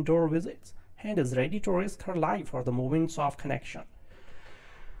occasional indoor visits and is ready to risk her life for the moments of connection.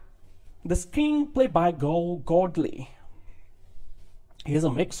 The screenplay by Goodloe is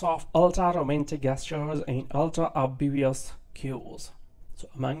a mix of ultra-romantic gestures and ultra-obvious cues. So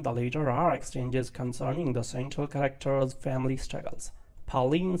among the latter are exchanges concerning the central character's family struggles.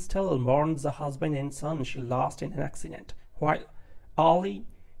 Pauline still mourns the husband and son she lost in an accident, while Olly,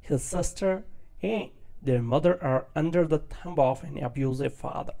 his sister, and their mother are under the thumb of an abusive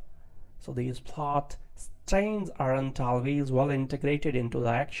father. So these plot strands aren't always well integrated into the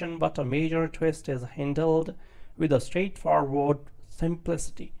action, but a major twist is handled with a straightforward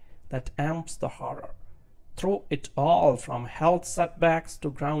simplicity that amps the horror. Through it all, from health setbacks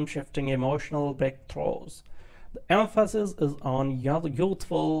to ground-shifting emotional breakthroughs, the emphasis is on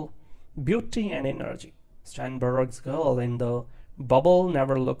youthful beauty and energy. Stenberg's girl in the bubble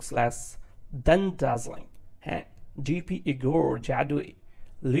never looks less than dazzling, and GP Igor Jadui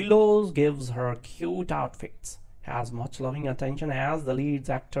Lilos gives her cute outfits as much loving attention as the lead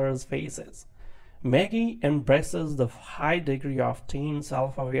actor's faces. Meghie embraces the high degree of teen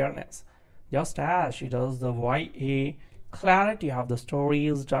self-awareness, just as she does the YA clarity of the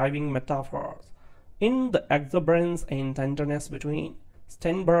story's driving metaphors. In the exuberance and tenderness between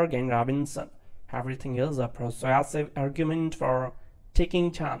Stenberg and Robinson, everything is a persuasive argument for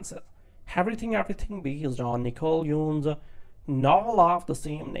taking chances. Everything based on Nicola Yoon's novel of the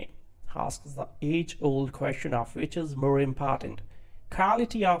same name asks the age-old question of which is more important,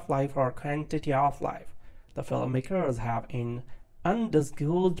 quality of life or quantity of life. The filmmakers have an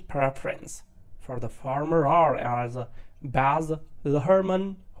undisguised preference for the former, or as Baz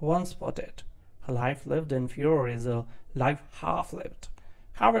Luhrmann once put it, a life lived in fear is a life half-lived.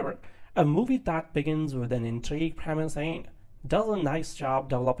 However, a movie that begins with an intrigue premise and does a nice job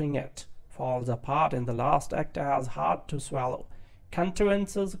developing it falls apart in the last act as hard to swallow.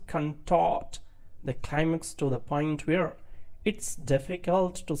 Contrivances contort the climax to the point where it's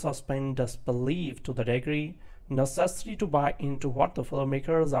difficult to suspend disbelief to the degree necessary to buy into what the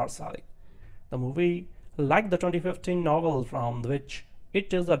filmmakers are selling. The movie, like the 2015 novel from which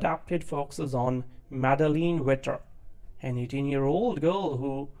it is adapted, focuses on Maddy Whittier, an 18-year-old girl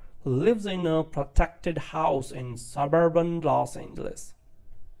who lives in a protected house in suburban Los Angeles.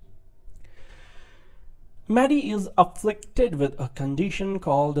 Maddy is afflicted with a condition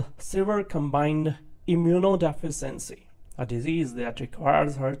called severe combined immunodeficiency, a disease that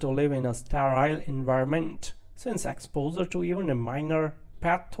requires her to live in a sterile environment, since exposure to even a minor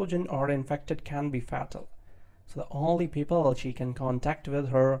pathogen or infected can be fatal. So the only people she can contact with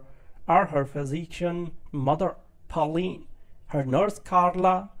her are her physician mother, Pauline, her nurse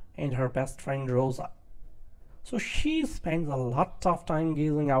Carla, and her best friend Rosa. So she spends a lot of time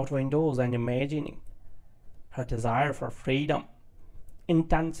gazing out windows and imagining. Her desire for freedom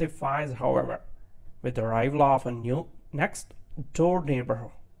intensifies, however, with the arrival of a new next-door neighbor.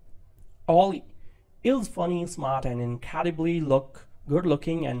 Olly is funny, smart, and incredibly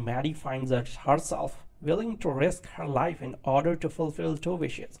good-looking, and Maddy finds herself willing to risk her life in order to fulfill two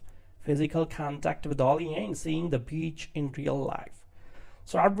wishes: physical contact with Olly and seeing the beach in real life.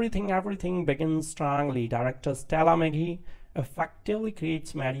 So everything begins strongly. Director Stella Meghie effectively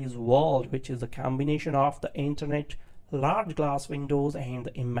creates Maddy's world, which is a combination of the internet, large glass windows, and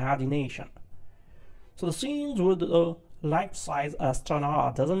imagination. So the scenes with the life-size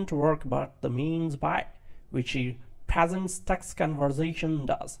astronaut doesn't work, but the means by which she presents text conversation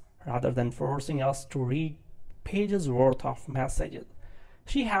does, rather than forcing us to read pages worth of messages.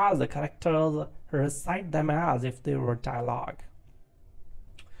 She has the characters recite them as if they were dialogue.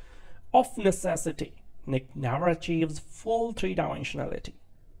 Of necessity, Nick never achieves full three-dimensionality.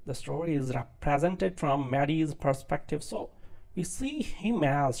 The story is represented from Maddy's perspective, so we see him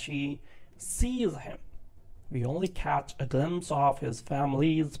as she sees him. We only catch a glimpse of his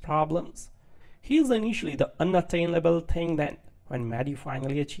family's problems. He is initially the unattainable thing, then, when Maddy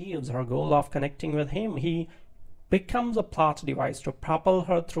finally achieves her goal of connecting with him, he becomes a plot device to propel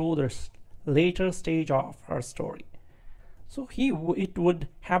her through the later stage of her story. So it would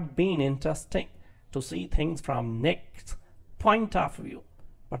have been interesting to see things from Nick's point of view,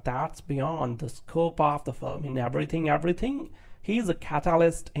 But that's beyond the scope of the film. In Everything, Everything, he is a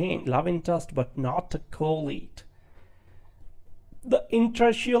catalyst and love interest, but not a co-lead. The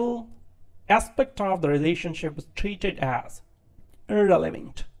interracial aspect of the relationship is treated as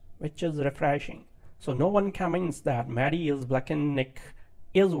irrelevant, which is refreshing. So no one comments that Maddy is black and Nick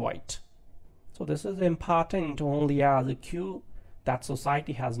is white. So this is important only as a cue that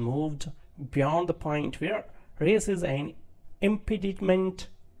society has moved beyond the point where race is an impediment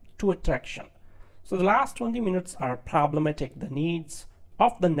to attraction. So the last 20 minutes are problematic. The needs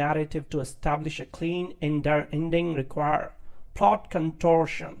of the narrative to establish a clean ending require plot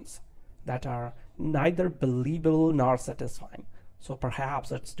contortions that are neither believable nor satisfying. So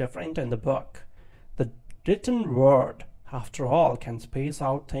perhaps it's different in the book. The written word, after all, can space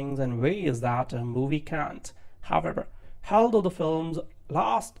out things in ways that a movie can't. However, although the film's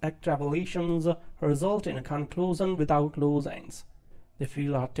last act revelations result in a conclusion without loose ends, they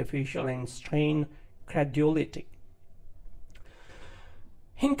feel artificial and strain credulity.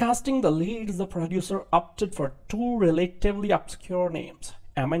 In casting the leads, the producer opted for two relatively obscure names.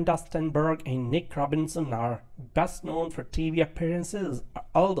 Amandla Stenberg and Nick Robinson are best known for TV appearances,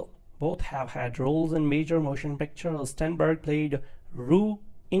 although both have had roles in major motion pictures. Stenberg played Rue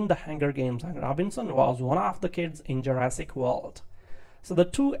in The Hunger Games, and Robinson was one of the kids in Jurassic World. So the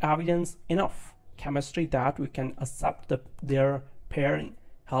two evidence enough chemistry that we can accept their pairing,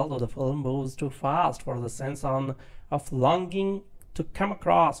 although the film moves too fast for the sense of longing to come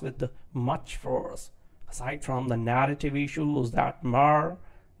across with much force. Aside from the narrative issues that mar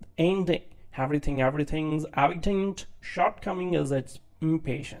the ending, everything's evident shortcoming is its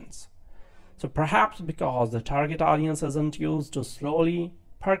impatience. So perhaps because the target audience isn't used to slowly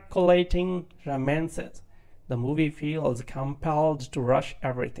percolating romances, the movie feels compelled to rush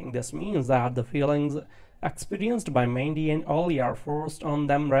everything. This means that the feelings experienced by Maddy and Olly are forced on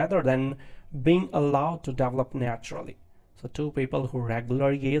them rather than being allowed to develop naturally. So two people who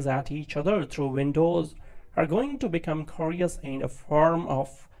regularly gaze at each other through windows are going to become curious, and a form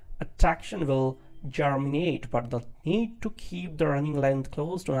of attraction will germinate, but the need to keep the running length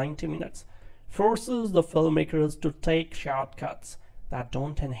close to 90 minutes forces the filmmakers to take shortcuts that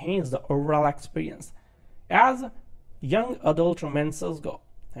don't enhance the overall experience. As young adult romances go,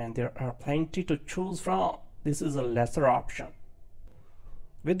 and there are plenty to choose from, this is a lesser option.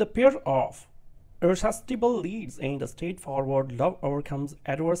 With the pair of irresistible leads and a straightforward love overcomes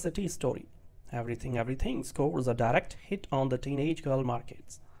adversity story, Everything scores a direct hit on the teenage girl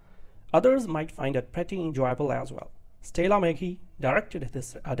markets. Others might find it pretty enjoyable as well. Stella Meghie directed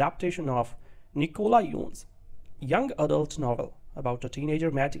this adaptation of Nicola Yoon's young adult novel about a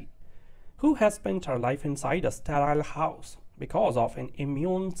teenager Maddy, who has spent her life inside a sterile house because of an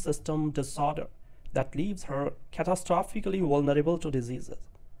immune system disorder that leaves her catastrophically vulnerable to diseases.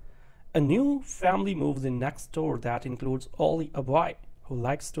 A new family moves in next door that includes Olly, a boy who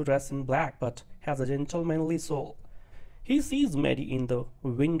likes to dress in black but has a gentlemanly soul. He sees Maddy in the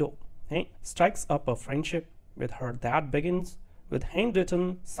window and strikes up a friendship with her that begins with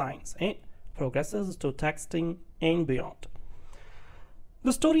handwritten signs and progresses to texting and beyond.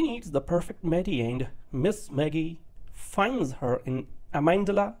 The story needs the perfect Maddy, and Miss Meghie finds her in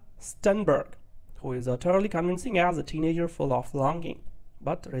Amandla Stenberg, who is utterly convincing as a teenager full of longing,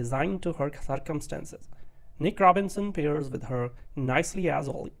 but resigned to her circumstances. Nick Robinson pairs with her nicely as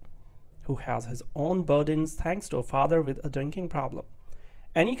Olly, who has his own burdens thanks to a father with a drinking problem.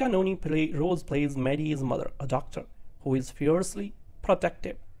 Anika Noni Rose plays Maddy's mother, a doctor, who is fiercely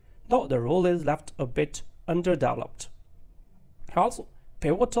protective, though the role is left a bit underdeveloped. Also,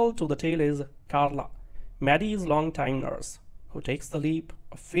 pivotal to the tale is Carla, Maddy's longtime nurse, who takes the leap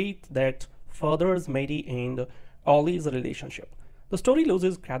of faith that furthers Maddy and Olly's relationship. The story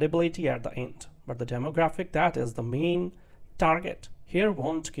loses credibility at the end, but the demographic that is the main target here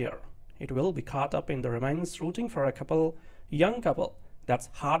won't care. It will be caught up in the romance, rooting for a young couple that's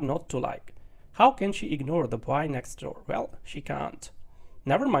hard not to like. How can she ignore the boy next door? Well, she can't.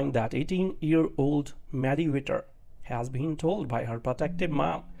 Never mind that 18-year-old Maddy Whittier has been told by her protective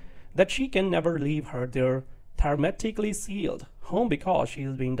mom that she can never leave their hermetically sealed home because she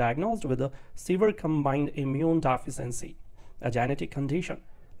has been diagnosed with a severe combined immune deficiency, a genetic condition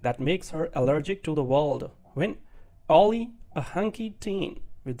that makes her allergic to the world. When Olly, a hunky teen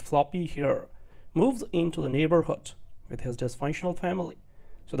with floppy hair, moves into the neighborhood with his dysfunctional family,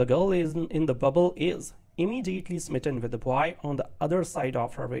 so the girl in the bubble is immediately smitten with the boy on the other side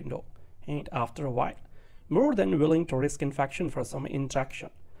of her window, and after a while, more than willing to risk infection for some interaction.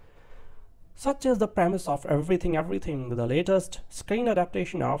 Such is the premise of Everything, the latest screen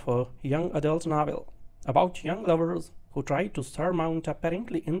adaptation of a young adult novel about young lovers who tried to surmount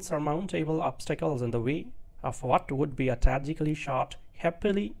apparently insurmountable obstacles in the way of what would be a tragically short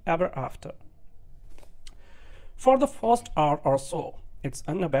happily ever after. For the first hour or so, it's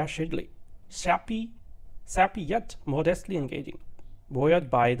unabashedly sappy yet modestly engaging, buoyed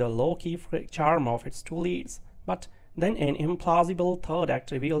by the low-key charm of its two leads, but then an implausible third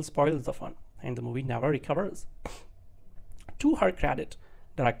act reveal spoils the fun, and the movie never recovers. To her credit,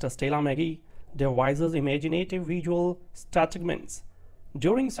 director Stella Meghie devises imaginative visual strategies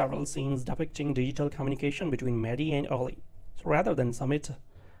during several scenes depicting digital communication between Maddy and Olly. So rather than submit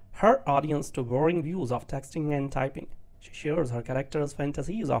her audience to boring views of texting and typing, she shares her characters'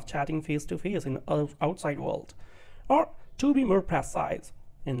 fantasies of chatting face-to-face in the outside world, or to be more precise,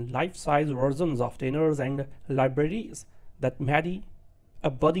 in life-size versions of dinners and libraries that Maddy, a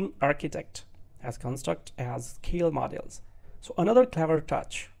budding architect, has constructed as scale models. So another clever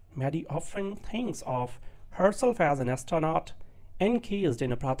touch, Maddy often thinks of herself as an astronaut encased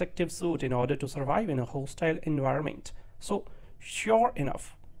in a protective suit in order to survive in a hostile environment. So sure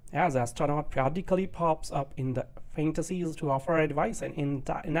enough, as astronaut periodically pops up in the fantasies to offer advice and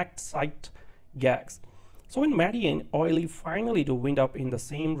enact sight gags. So when Maddy and Olly finally do wind up in the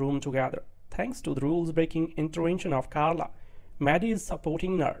same room together, thanks to the rules-breaking intervention of Carla, Maddy's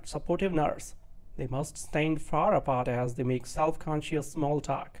supportive nurse, they must stand far apart as they make self-conscious small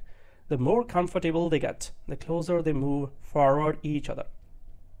talk. The more comfortable they get, the closer they move forward each other.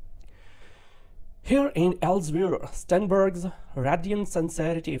 Here and elsewhere, Stenberg's radiant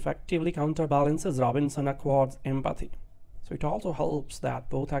sincerity effectively counterbalances Robinson Awkward's empathy. So it also helps that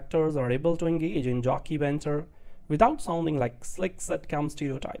both actors are able to engage in jockey banter without sounding like slick sitcom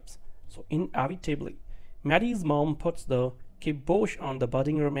stereotypes. So inevitably, Maddy's mom puts the kibosh on the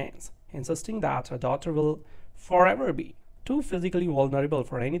budding romance, insisting that her daughter will forever be too physically vulnerable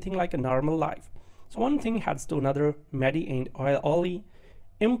for anything like a normal life. So one thing heads to another. Maddy and Olly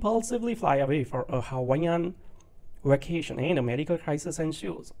impulsively fly away for a Hawaiian vacation and a medical crisis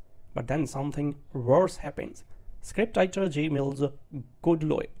ensues. But then something worse happens. Scriptwriter J. Mills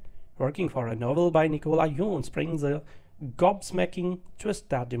Goodloe, working for a novel by Nicola Yoon, springs a gobsmacking twist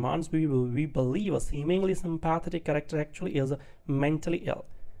that demands we believe a seemingly sympathetic character actually is mentally ill,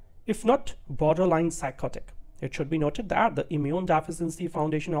 if not borderline psychotic. It should be noted that the Immune Deficiency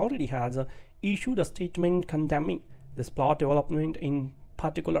Foundation already has issued a statement condemning this plot development in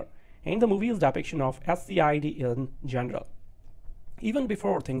particular, and the movie's depiction of SCID in general. Even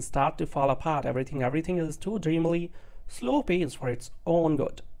before things start to fall apart, everything is too dreamily slow-paced for its own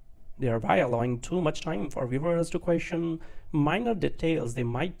good, thereby allowing too much time for viewers to question minor details they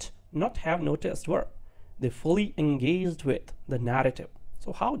might not have noticed were they fully engaged with the narrative.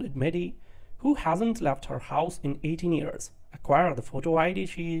 So how did Maddy, who hasn't left her house in 18 years, acquire the photo ID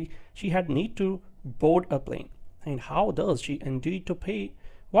she had need to board a plane? And how does she indeed to pay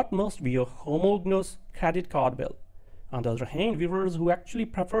what must be a homogeneous credit card bill? On the other hand, viewers who actually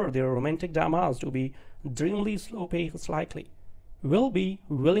prefer their romantic dramas to be dreamily slow-paced likely will be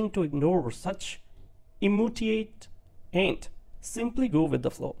willing to ignore such immediate and simply go with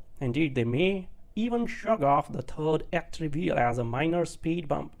the flow. Indeed, they may even shrug off the third act reveal as a minor speed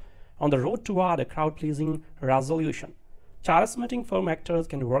bump on the road toward a crowd-pleasing resolution. Charismatic film actors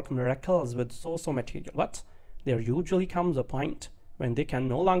can work miracles with so-so material, but there usually comes a point when they can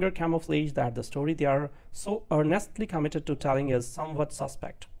no longer camouflage that the story they are so earnestly committed to telling is somewhat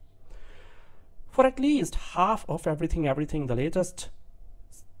suspect. For at least half of Everything, the latest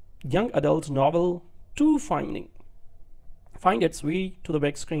young adult novel to find its way to the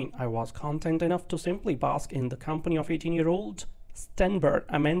big screen, I was content enough to simply bask in the company of 18-year-old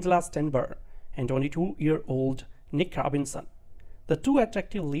Amandla Stenberg, and 22-year-old Nick Robinson, the two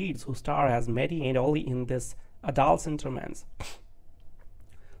attractive leads who star as Maddy and Olly in this adolescent romance.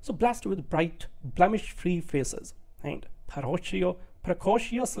 So blessed with bright, blemish-free faces and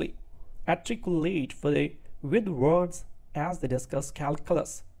precociously articulate with words as they discuss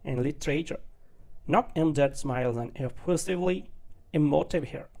calculus and literature, knock in dead smiles and effusively emotive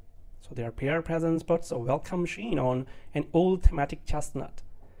hair. So their pair presence puts a welcome sheen on an old thematic chestnut.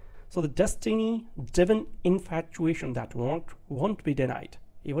 So the destiny-driven infatuation that won't be denied,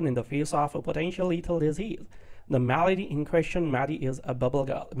 even in the face of a potential lethal disease. The malady in question, Maddy, is a bubble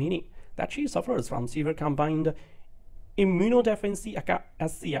girl, meaning that she suffers from severe combined immunodeficiency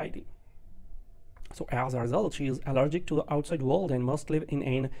SCID. So as a result, she is allergic to the outside world and must live in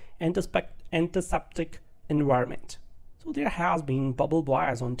an antiseptic environment. So there has been bubble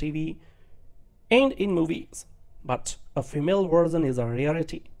boys on TV and in movies, but a female version is a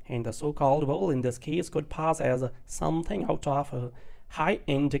rarity, and the so-called bubble in this case could pass as something out of a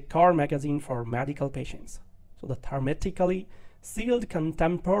high-end decor magazine for medical patients. So the hermetically sealed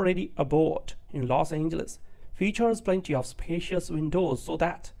contemporary abode in Los Angeles features plenty of spacious windows so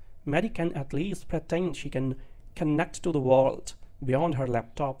that Maddy can at least pretend she can connect to the world beyond her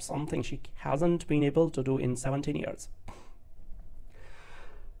laptop, something she hasn't been able to do in 17 years.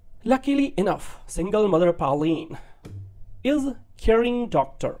 Luckily enough, single mother Pauline is a caring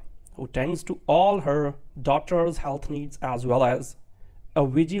doctor who tends to all her daughter's health needs, as well as a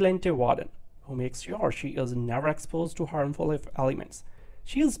vigilante warden who makes sure she is never exposed to harmful elements.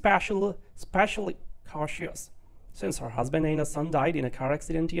 She is especially cautious since her husband and a son died in a car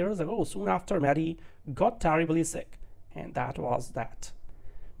accident years ago, soon after Maddy got terribly sick, and that was that.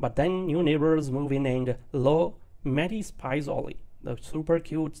 But then new neighbors move in, and lo, Maddy spies Olly, the super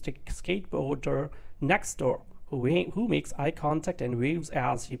cute skateboarder next door, who makes eye contact and waves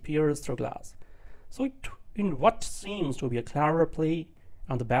as she peers through glass. So in what seems to be a clever play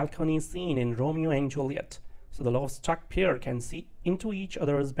on the balcony scene in Romeo and Juliet, so the love-struck pair can see into each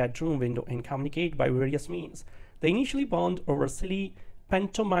other's bedroom window and communicate by various means. They initially bond over silly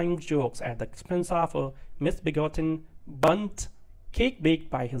pantomime jokes at the expense of a misbegotten burnt cake baked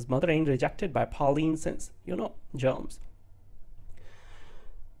by his mother and rejected by Pauline since, germs.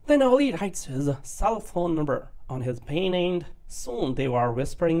 Then Olly writes his cell phone number on his pen, and soon they were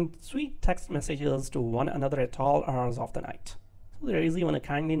whispering sweet text messages to one another at all hours of the night. So there is even a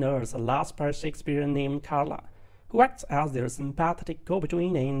kindly nurse, a last part Shakespearean named Carla, who acts as their sympathetic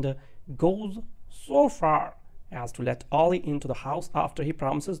go-between and goes so far as to let Olly into the house after he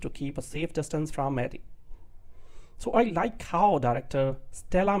promises to keep a safe distance from Maddy. So I like how director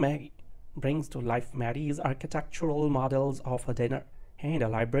Stella Meghie brings to life Maddy's architectural models of a dinner and a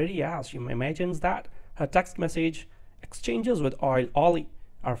library, as she imagines that her text message exchanges with Olly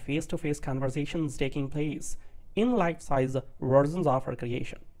are face-to-face conversations taking place in life-size versions of her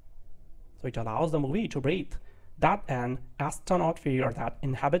creation. So it allows the movie to breathe that an astronaut figure that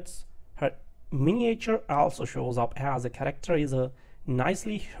inhabits her miniature also shows up as a character is a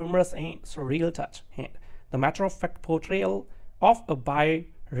nicely humorous and surreal touch, and the matter-of-fact portrayal of a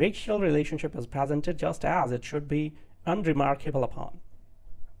biracial relationship is presented just as it should be, unremarkable upon.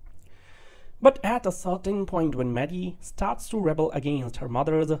 But at a certain point, when Maddy starts to rebel against her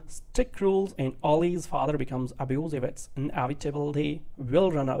mother's strict rules and Olly's father becomes abusive, it's inevitable they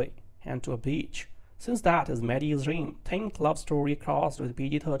will run away and to a beach, since that is Maddy's dream. Think love story crossed with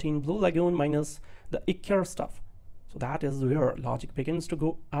PG-13 Blue Lagoon minus the Iker stuff. So that is where logic begins to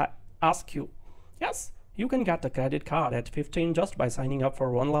go. I ask you, yes, you can get a credit card at 15 just by signing up for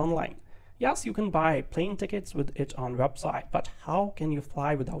one online. Yes, you can buy plane tickets with it on website, but how can you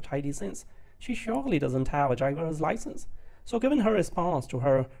fly without ID since she surely doesn't have a driver's license? So given her response to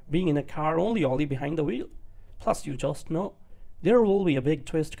her being in a car, only Olly behind the wheel. Plus, you just know there will be a big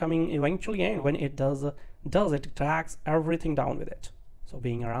twist coming eventually, and when it does it drags everything down with it. So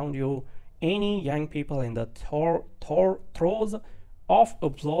being around you, any young people in the throes of a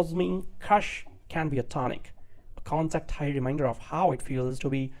blossoming crush can be a tonic, a contact high reminder of how it feels to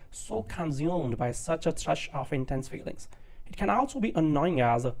be so consumed by such a rush of intense feelings. It can also be annoying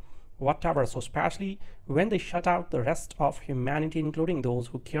as whatever, so especially when they shut out the rest of humanity, including those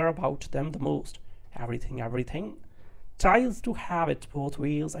who care about them the most. Everything tries to have it both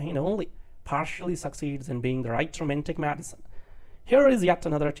ways and only partially succeeds in being the right romantic medicine. Here is yet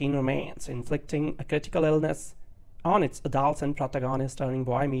another teen romance inflicting a critical illness on its adolescent protagonist, turning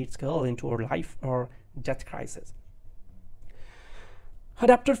boy meets girl into a life or death crisis.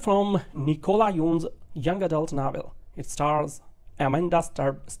 Adapted from Nicola Yoon's young adult novel, it stars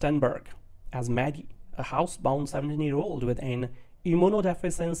Amandla Stenberg as Maddy, a housebound 17-year-old with an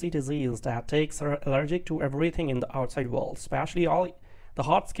immunodeficiency disease that takes her allergic to everything in the outside world, especially Olly, the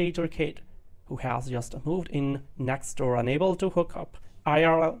hot skater kid who has just moved in next door. Unable to hook up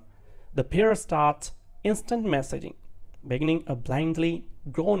IRL, the pair start instant messaging, beginning a blindly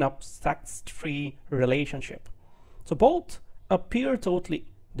grown-up sex-free relationship. So both appear totally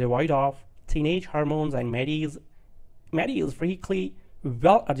devoid of teenage hormones, and Maddy is freakily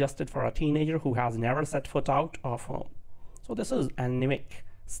well adjusted for a teenager who has never set foot out of home. So this is anemic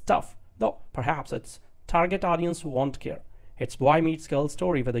stuff, though perhaps its target audience won't care. It's boy meets girl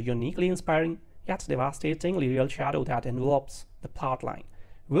story with a uniquely inspiring yet devastatingly real shadow that envelops the plotline.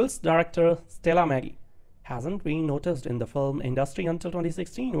 Whilst director Stella Meghie hasn't been noticed in the film industry until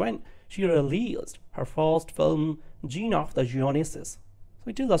 2016 when she released her first film, Gene of the Genesis. So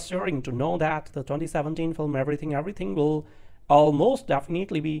it is assuring to know that the 2017 film Everything will almost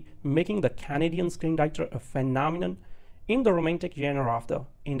definitely be making the Canadian screenwriter a phenomenon in the romantic genre of the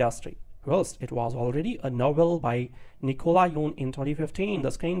industry. Whilst it was already a novel by Nicola Yoon in 2015,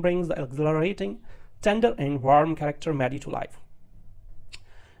 the screen brings the exhilarating tender and warm character Maddy to life.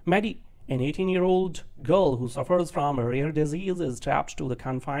 Maddy, an 18-year-old girl who suffers from a rare disease, is trapped to the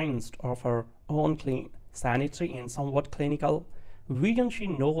confines of her own clean, sanitary, and somewhat clinical vision she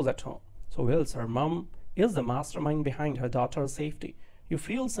knows at home. So whilst her mom is the mastermind behind her daughter's safety, you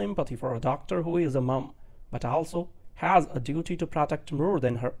feel sympathy for a doctor who is a mom, but also has a duty to protect more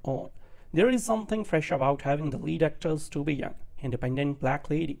than her own. There is something fresh about having the lead actors to be young, independent black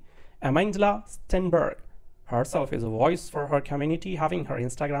lady. Amandla Stenberg herself is a voice for her community, having her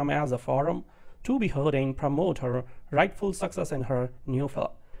Instagram as a forum to be heard and promote her rightful success in her new film.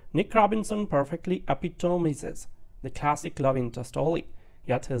 Nick Robinson perfectly epitomizes the classic love interest Olly,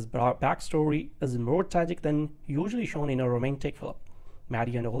 yet his backstory is more tragic than usually shown in a romantic film.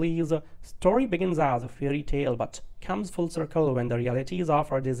 Maddy and Olly's story begins as a fairy tale but comes full circle when the realities of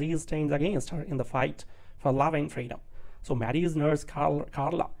her disease stands against her in the fight for love and freedom. So Maddy's nurse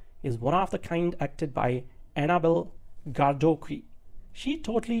Carla is one of the kind, acted by Annabelle Gardoki. She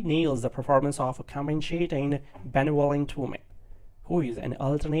totally nails the performance of a compassionate and benevolent woman, who is an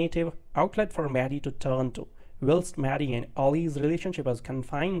alternative outlet for Maddy to turn to. Whilst Maddy and Olly's relationship is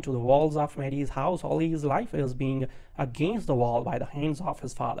confined to the walls of Maddy's house, Olly's life is being against the wall by the hands of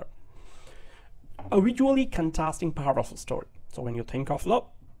his father. A visually contrasting, powerful story. So when you think of love,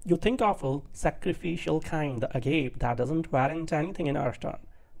 you think of a sacrificial kind, a gape that doesn't warrant anything in return,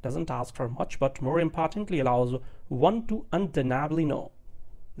 doesn't ask for much, but more importantly allows one to undeniably know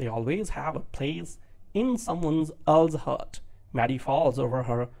they always have a place in someone else's heart. Maddy falls over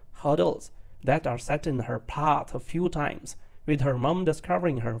her hurdles that are set in her path a few times, with her mom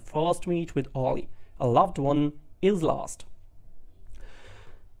discovering her first meet with Olly. A loved one is lost.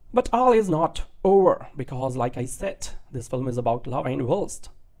 But all is not over, because like I said, this film is about love and whilst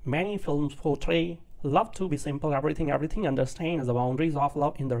many films portray love to be simple, everything understands the boundaries of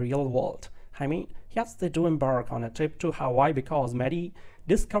love in the real world. I mean, yes, they do embark on a trip to Hawaii because Maddy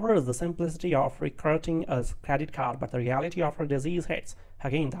discovers the simplicity of recruiting a credit card, but the reality of her disease hits.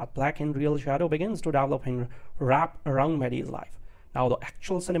 Again, that black and real shadow begins to develop and wrap around Maddy's life. Now, the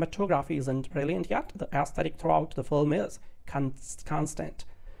actual cinematography isn't brilliant yet. The aesthetic throughout the film is constant,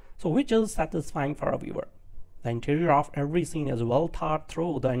 so which is satisfying for a viewer. The interior of every scene is well thought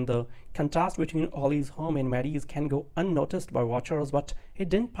through, and the contrast between Olly's home and Maddy's can go unnoticed by watchers, but it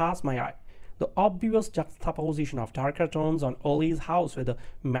didn't pass my eye. The obvious juxtaposition of darker tones on Olly's house with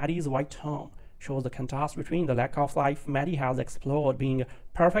Maddy's white home shows the contrast between the lack of life Maddy has explored, being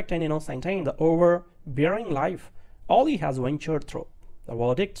perfect and innocent, and the overbearing life Olly has ventured through. The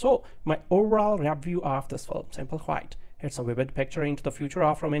verdict. So, my overall review of this film, simple, quiet. It's a vivid picture into the future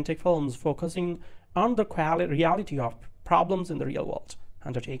of romantic films, focusing on the reality of problems in the real world,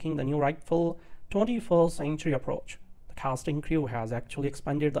 undertaking the new rightful 21st century approach. The casting crew has actually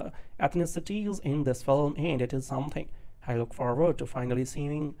expanded the ethnicities in this film, and it is something I look forward to finally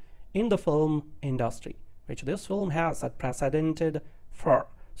seeing in the film industry, which this film has set precedent for.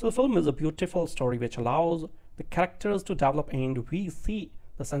 So the film is a beautiful story which allows the characters to develop, and we see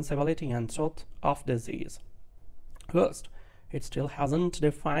the sensibility and truth of disease. First, it still hasn't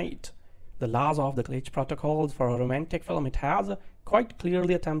defied the laws of the glitch protocols for a romantic film. It has quite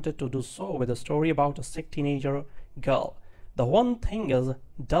clearly attempted to do so with a story about a sick teenager girl. The one thing it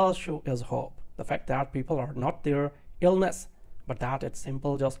does show is hope. The fact that people are not their illness, but that it's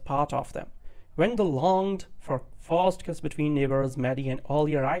simple just part of them. When the longed for first kiss between neighbors Maddy and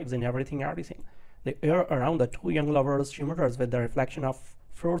Olly arrives in everything, the air around the two young lovers shimmers with the reflection of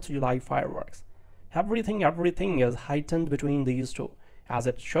 4th of July fireworks. Everything is heightened between these two, as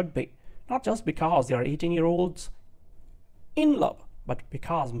it should be, not just because they are 18-year-olds in love, but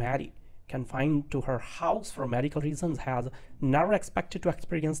because Maddy, confined to her house for medical reasons, has never expected to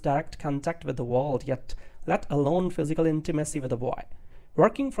experience direct contact with the world, yet let alone physical intimacy with a boy.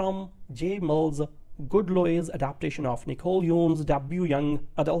 Working from J. Mills Goodloe's adaptation of Nicola Yoon's debut young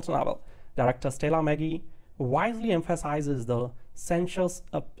adult novel, director Stella Meghie wisely emphasizes the sensuous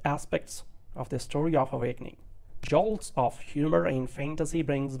aspects of the story of awakening. Jolts of humor and fantasy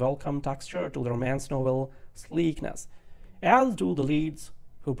brings welcome texture to the romance novel sleekness, as do the leads,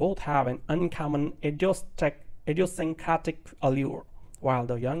 who both have an uncommon idiosyncratic allure. While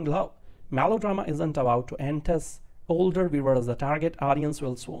the young love melodrama isn't about to entice older viewers, the target audience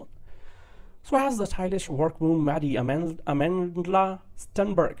will soon. So as the stylish workroom Maddy, Amandla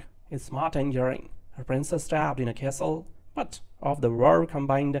Stenberg is smart and daring, her princess trapped in a castle, but of the rare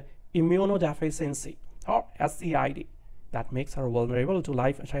combined immunodeficiency, or SCID, that makes her vulnerable to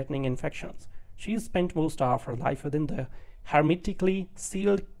life-threatening infections. She spent most of her life within the hermetically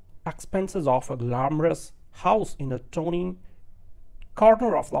sealed expanses of a glamorous house in a tiny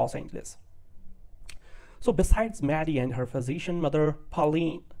corner of Los Angeles. So besides Maddy and her physician mother,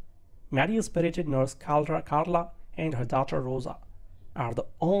 Pauline, Maddy's spirited nurse Carla and her daughter Rosa are the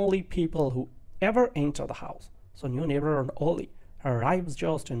only people who ever enter the house. So new neighbor Olly arrives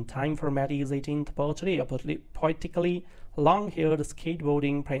just in time for Maddy's 18th birthday, a poetically long-haired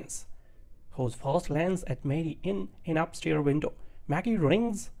skateboarding prince, whose first lands at Maddy in an upstairs window. Maggie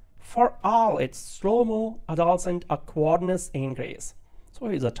rings for all its slow-mo, adolescent awkwardness and grace. So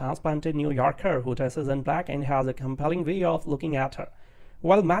he's a transplanted New Yorker who dresses in black and has a compelling way of looking at her,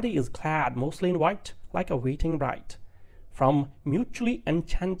 while Maddy is clad mostly in white, like a waiting bride. From mutually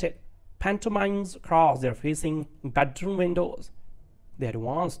enchanted pantomimes across their facing bedroom windows, they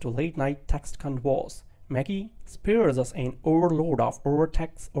advance to late-night text converse. Maggie spares us an overload of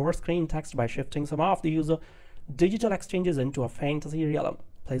over-screen text by shifting some of these digital exchanges into a fantasy realm,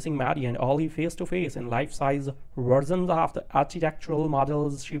 placing Maddy and Olly face-to-face in life-size versions of the architectural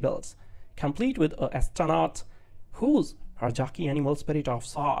models she builds, complete with an astronaut whose her jockey animal spirit of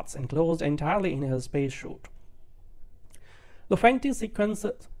sorts enclosed entirely in his spacesuit. The fantasy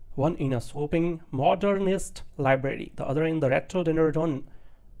sequences, one in a swooping modernist library, the other in the retro dinner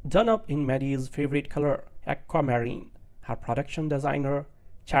done up in Maddy's favorite color, aquamarine. Her production designer,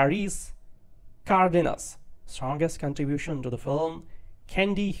 Charisse Cardenas' strongest contribution to the film,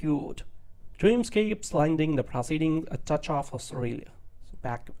 candy-hued dreamscapes lending the proceedings a touch of surreal.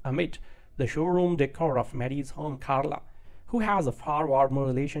 Back amid the showroom decor of Maddy's home, Carla, who has a far warmer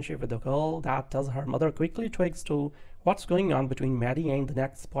relationship with the girl that does her mother, quickly twigs to what's going on between Maddy and the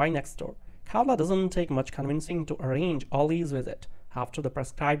next boy next door. Carla doesn't take much convincing to arrange Olly's visit after the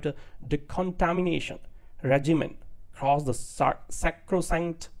prescribed decontamination regimen crossed the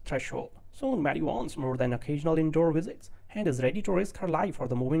sacrosanct threshold. Soon Maddy wants more than occasional indoor visits and is ready to risk her life for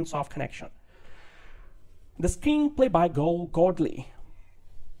the moments of connection. The screenplay by Goodloe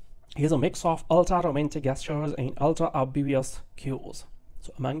is a mix of ultra-romantic gestures and ultra-obvious cues.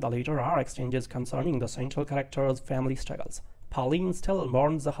 So among the later are exchanges concerning the central character's family struggles. Pauline still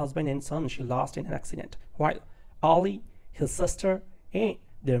mourns the husband and son she lost in an accident, while Olly, his sister, and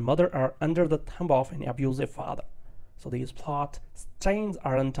their mother are under the thumb of an abusive father. So these plot strands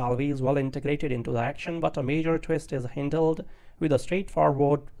aren't always well integrated into the action, but a major twist is handled with a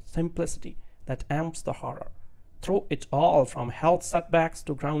straightforward simplicity that amps the horror. Through it all, from health setbacks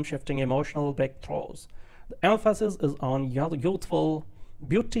to ground-shifting emotional breakthroughs, the emphasis is on youthful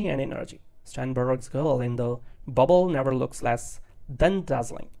beauty and energy. Stenberg's girl in the bubble never looks less than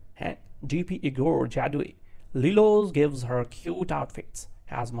dazzling, and GP Igor Jadwe Lilos gives her cute outfits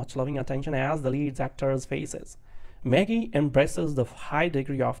as much loving attention as the lead actor's faces. Maggie embraces the high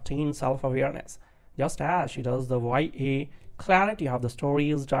degree of teen self-awareness, just as she does the YA clarity of the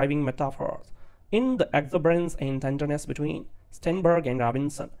story's driving metaphors. In the exuberance and tenderness between Stenberg and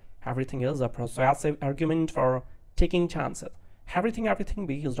Robinson, everything is a persuasive argument for taking chances. Everything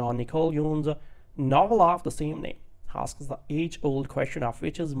based on Nicola Yoon's novel of the same name asks the age-old question of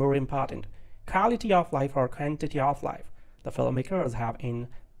which is more important, quality of life or quantity of life. The filmmakers have an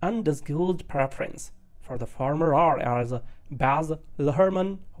undisguised preference for the former, or as Baz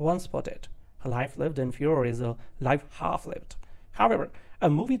Luhrmann once put it, a life lived in fear is a life half-lived. However, a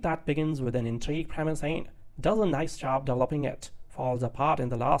movie that begins with an intrigue premise and does a nice job developing it falls apart in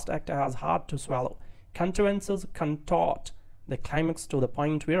the last act as hard to swallow. Contrivances contort the climax to the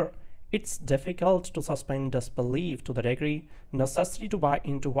point where it's difficult to suspend disbelief to the degree necessary to buy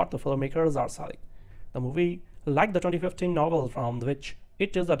into what the filmmakers are selling. The movie, like the 2015 novel from which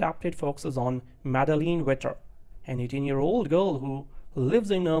it is adapted, focuses on Maddy Whittier, an 18-year-old girl who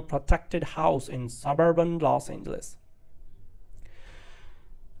lives in a protected house in suburban Los Angeles.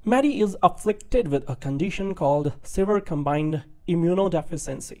 Maddy is afflicted with a condition called severe combined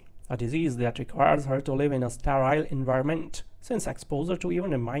immunodeficiency, a disease that requires her to live in a sterile environment, since exposure to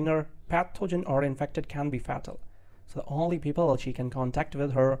even a minor pathogen or infected can be fatal. So the only people she can contact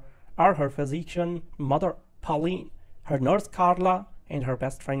with her are her physician mother, Pauline, her nurse Carla, and her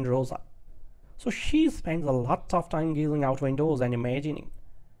best friend Rosa. So she spends a lot of time gazing out windows and imagining.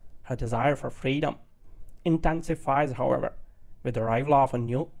 Her desire for freedom intensifies, however, with the arrival of a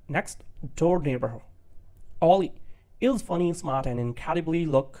new next-door neighbor. Olly is funny, smart, and incredibly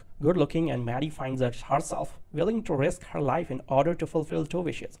good-looking, and Maddy finds herself willing to risk her life in order to fulfill two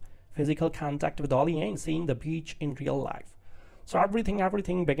wishes: physical contact with Olly and seeing the beach in real life. So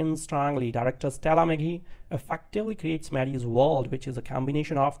everything begins strongly. Director Stella Meghie effectively creates Maddy's world, which is a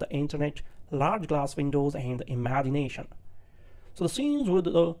combination of the internet, large glass windows, and the imagination. So the scenes with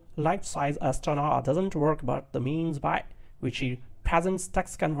the life-size astronaut doesn't work, but the means by which she presents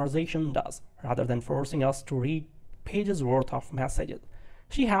text conversation does, rather than forcing us to read pages worth of messages.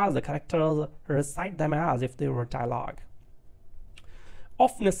 She has the characters recite them as if they were dialogue.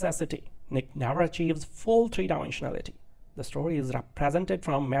 Of necessity, Nick never achieves full three-dimensionality. The story is represented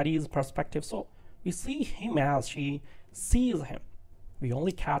from Maddy's perspective, so we see him as she sees him. We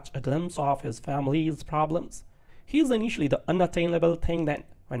only catch a glimpse of his family's problems. He is initially the unattainable thing, then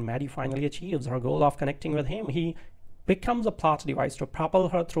when Maddy finally achieves her goal of connecting with him, he becomes a plot device to propel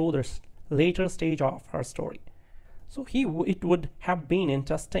her through this later stage of her story. So it would have been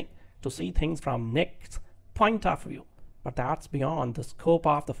interesting to see things from Nick's point of view, but that's beyond the scope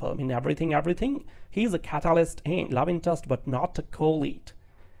of the film. In Everything, he's a catalyst and love interest, but not a co-lead.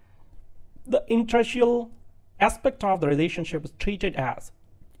 The interracial aspect of the relationship is treated as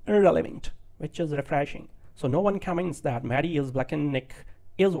irrelevant, which is refreshing. So no one comments that Maddy is black and Nick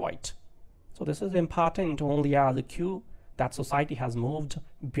is white. So this is important only as a cue that society has moved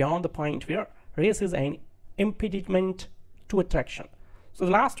beyond the point where race is an impediment to attraction. So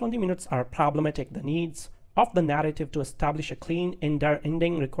the last 20 minutes are problematic. The needs of the narrative to establish a clean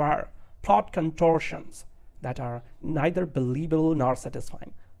ending require plot contortions that are neither believable nor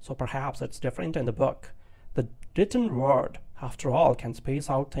satisfying. So perhaps it's different in the book. The written word, after all, can space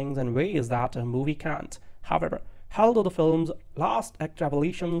out things in ways that a movie can't. However, although the film's last act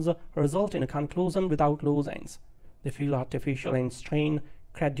revelations result in a conclusion without loose ends, they feel artificial and strain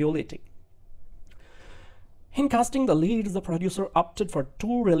credulity. In casting the leads, the producer opted for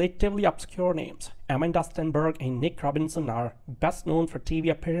two relatively obscure names. Amandla Stenberg and Nick Robinson are best known for TV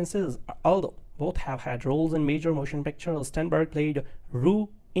appearances, although both have had roles in major motion pictures. Stenberg played Rue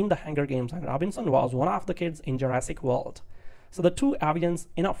in The Hunger Games, and Robinson was one of the kids in Jurassic World. So the two evidence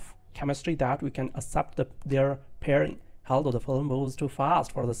enough chemistry that we can accept their pairing, although the film moves too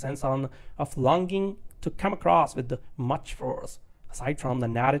fast for the sense of longing to come across with much force. Aside from the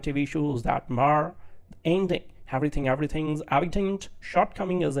narrative issues that mar the ending, Everything's evident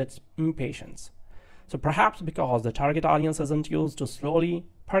shortcoming is its impatience. So perhaps because the target audience isn't used to slowly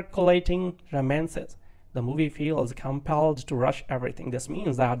percolating romances, the movie feels compelled to rush everything. This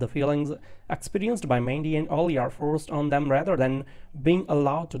means that the feelings experienced by Mandy and Olly are forced on them rather than being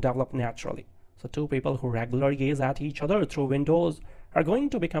allowed to develop naturally. So two people who regularly gaze at each other through windows are going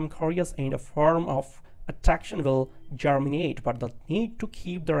to become curious, and a form of attraction will germinate, but the need to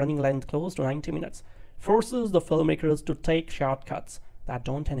keep the running length close to 90 minutes forces the filmmakers to take shortcuts that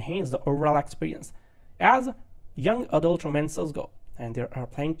don't enhance the overall experience. As young adult romances go, and there are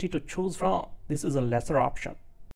plenty to choose from, this is a lesser option.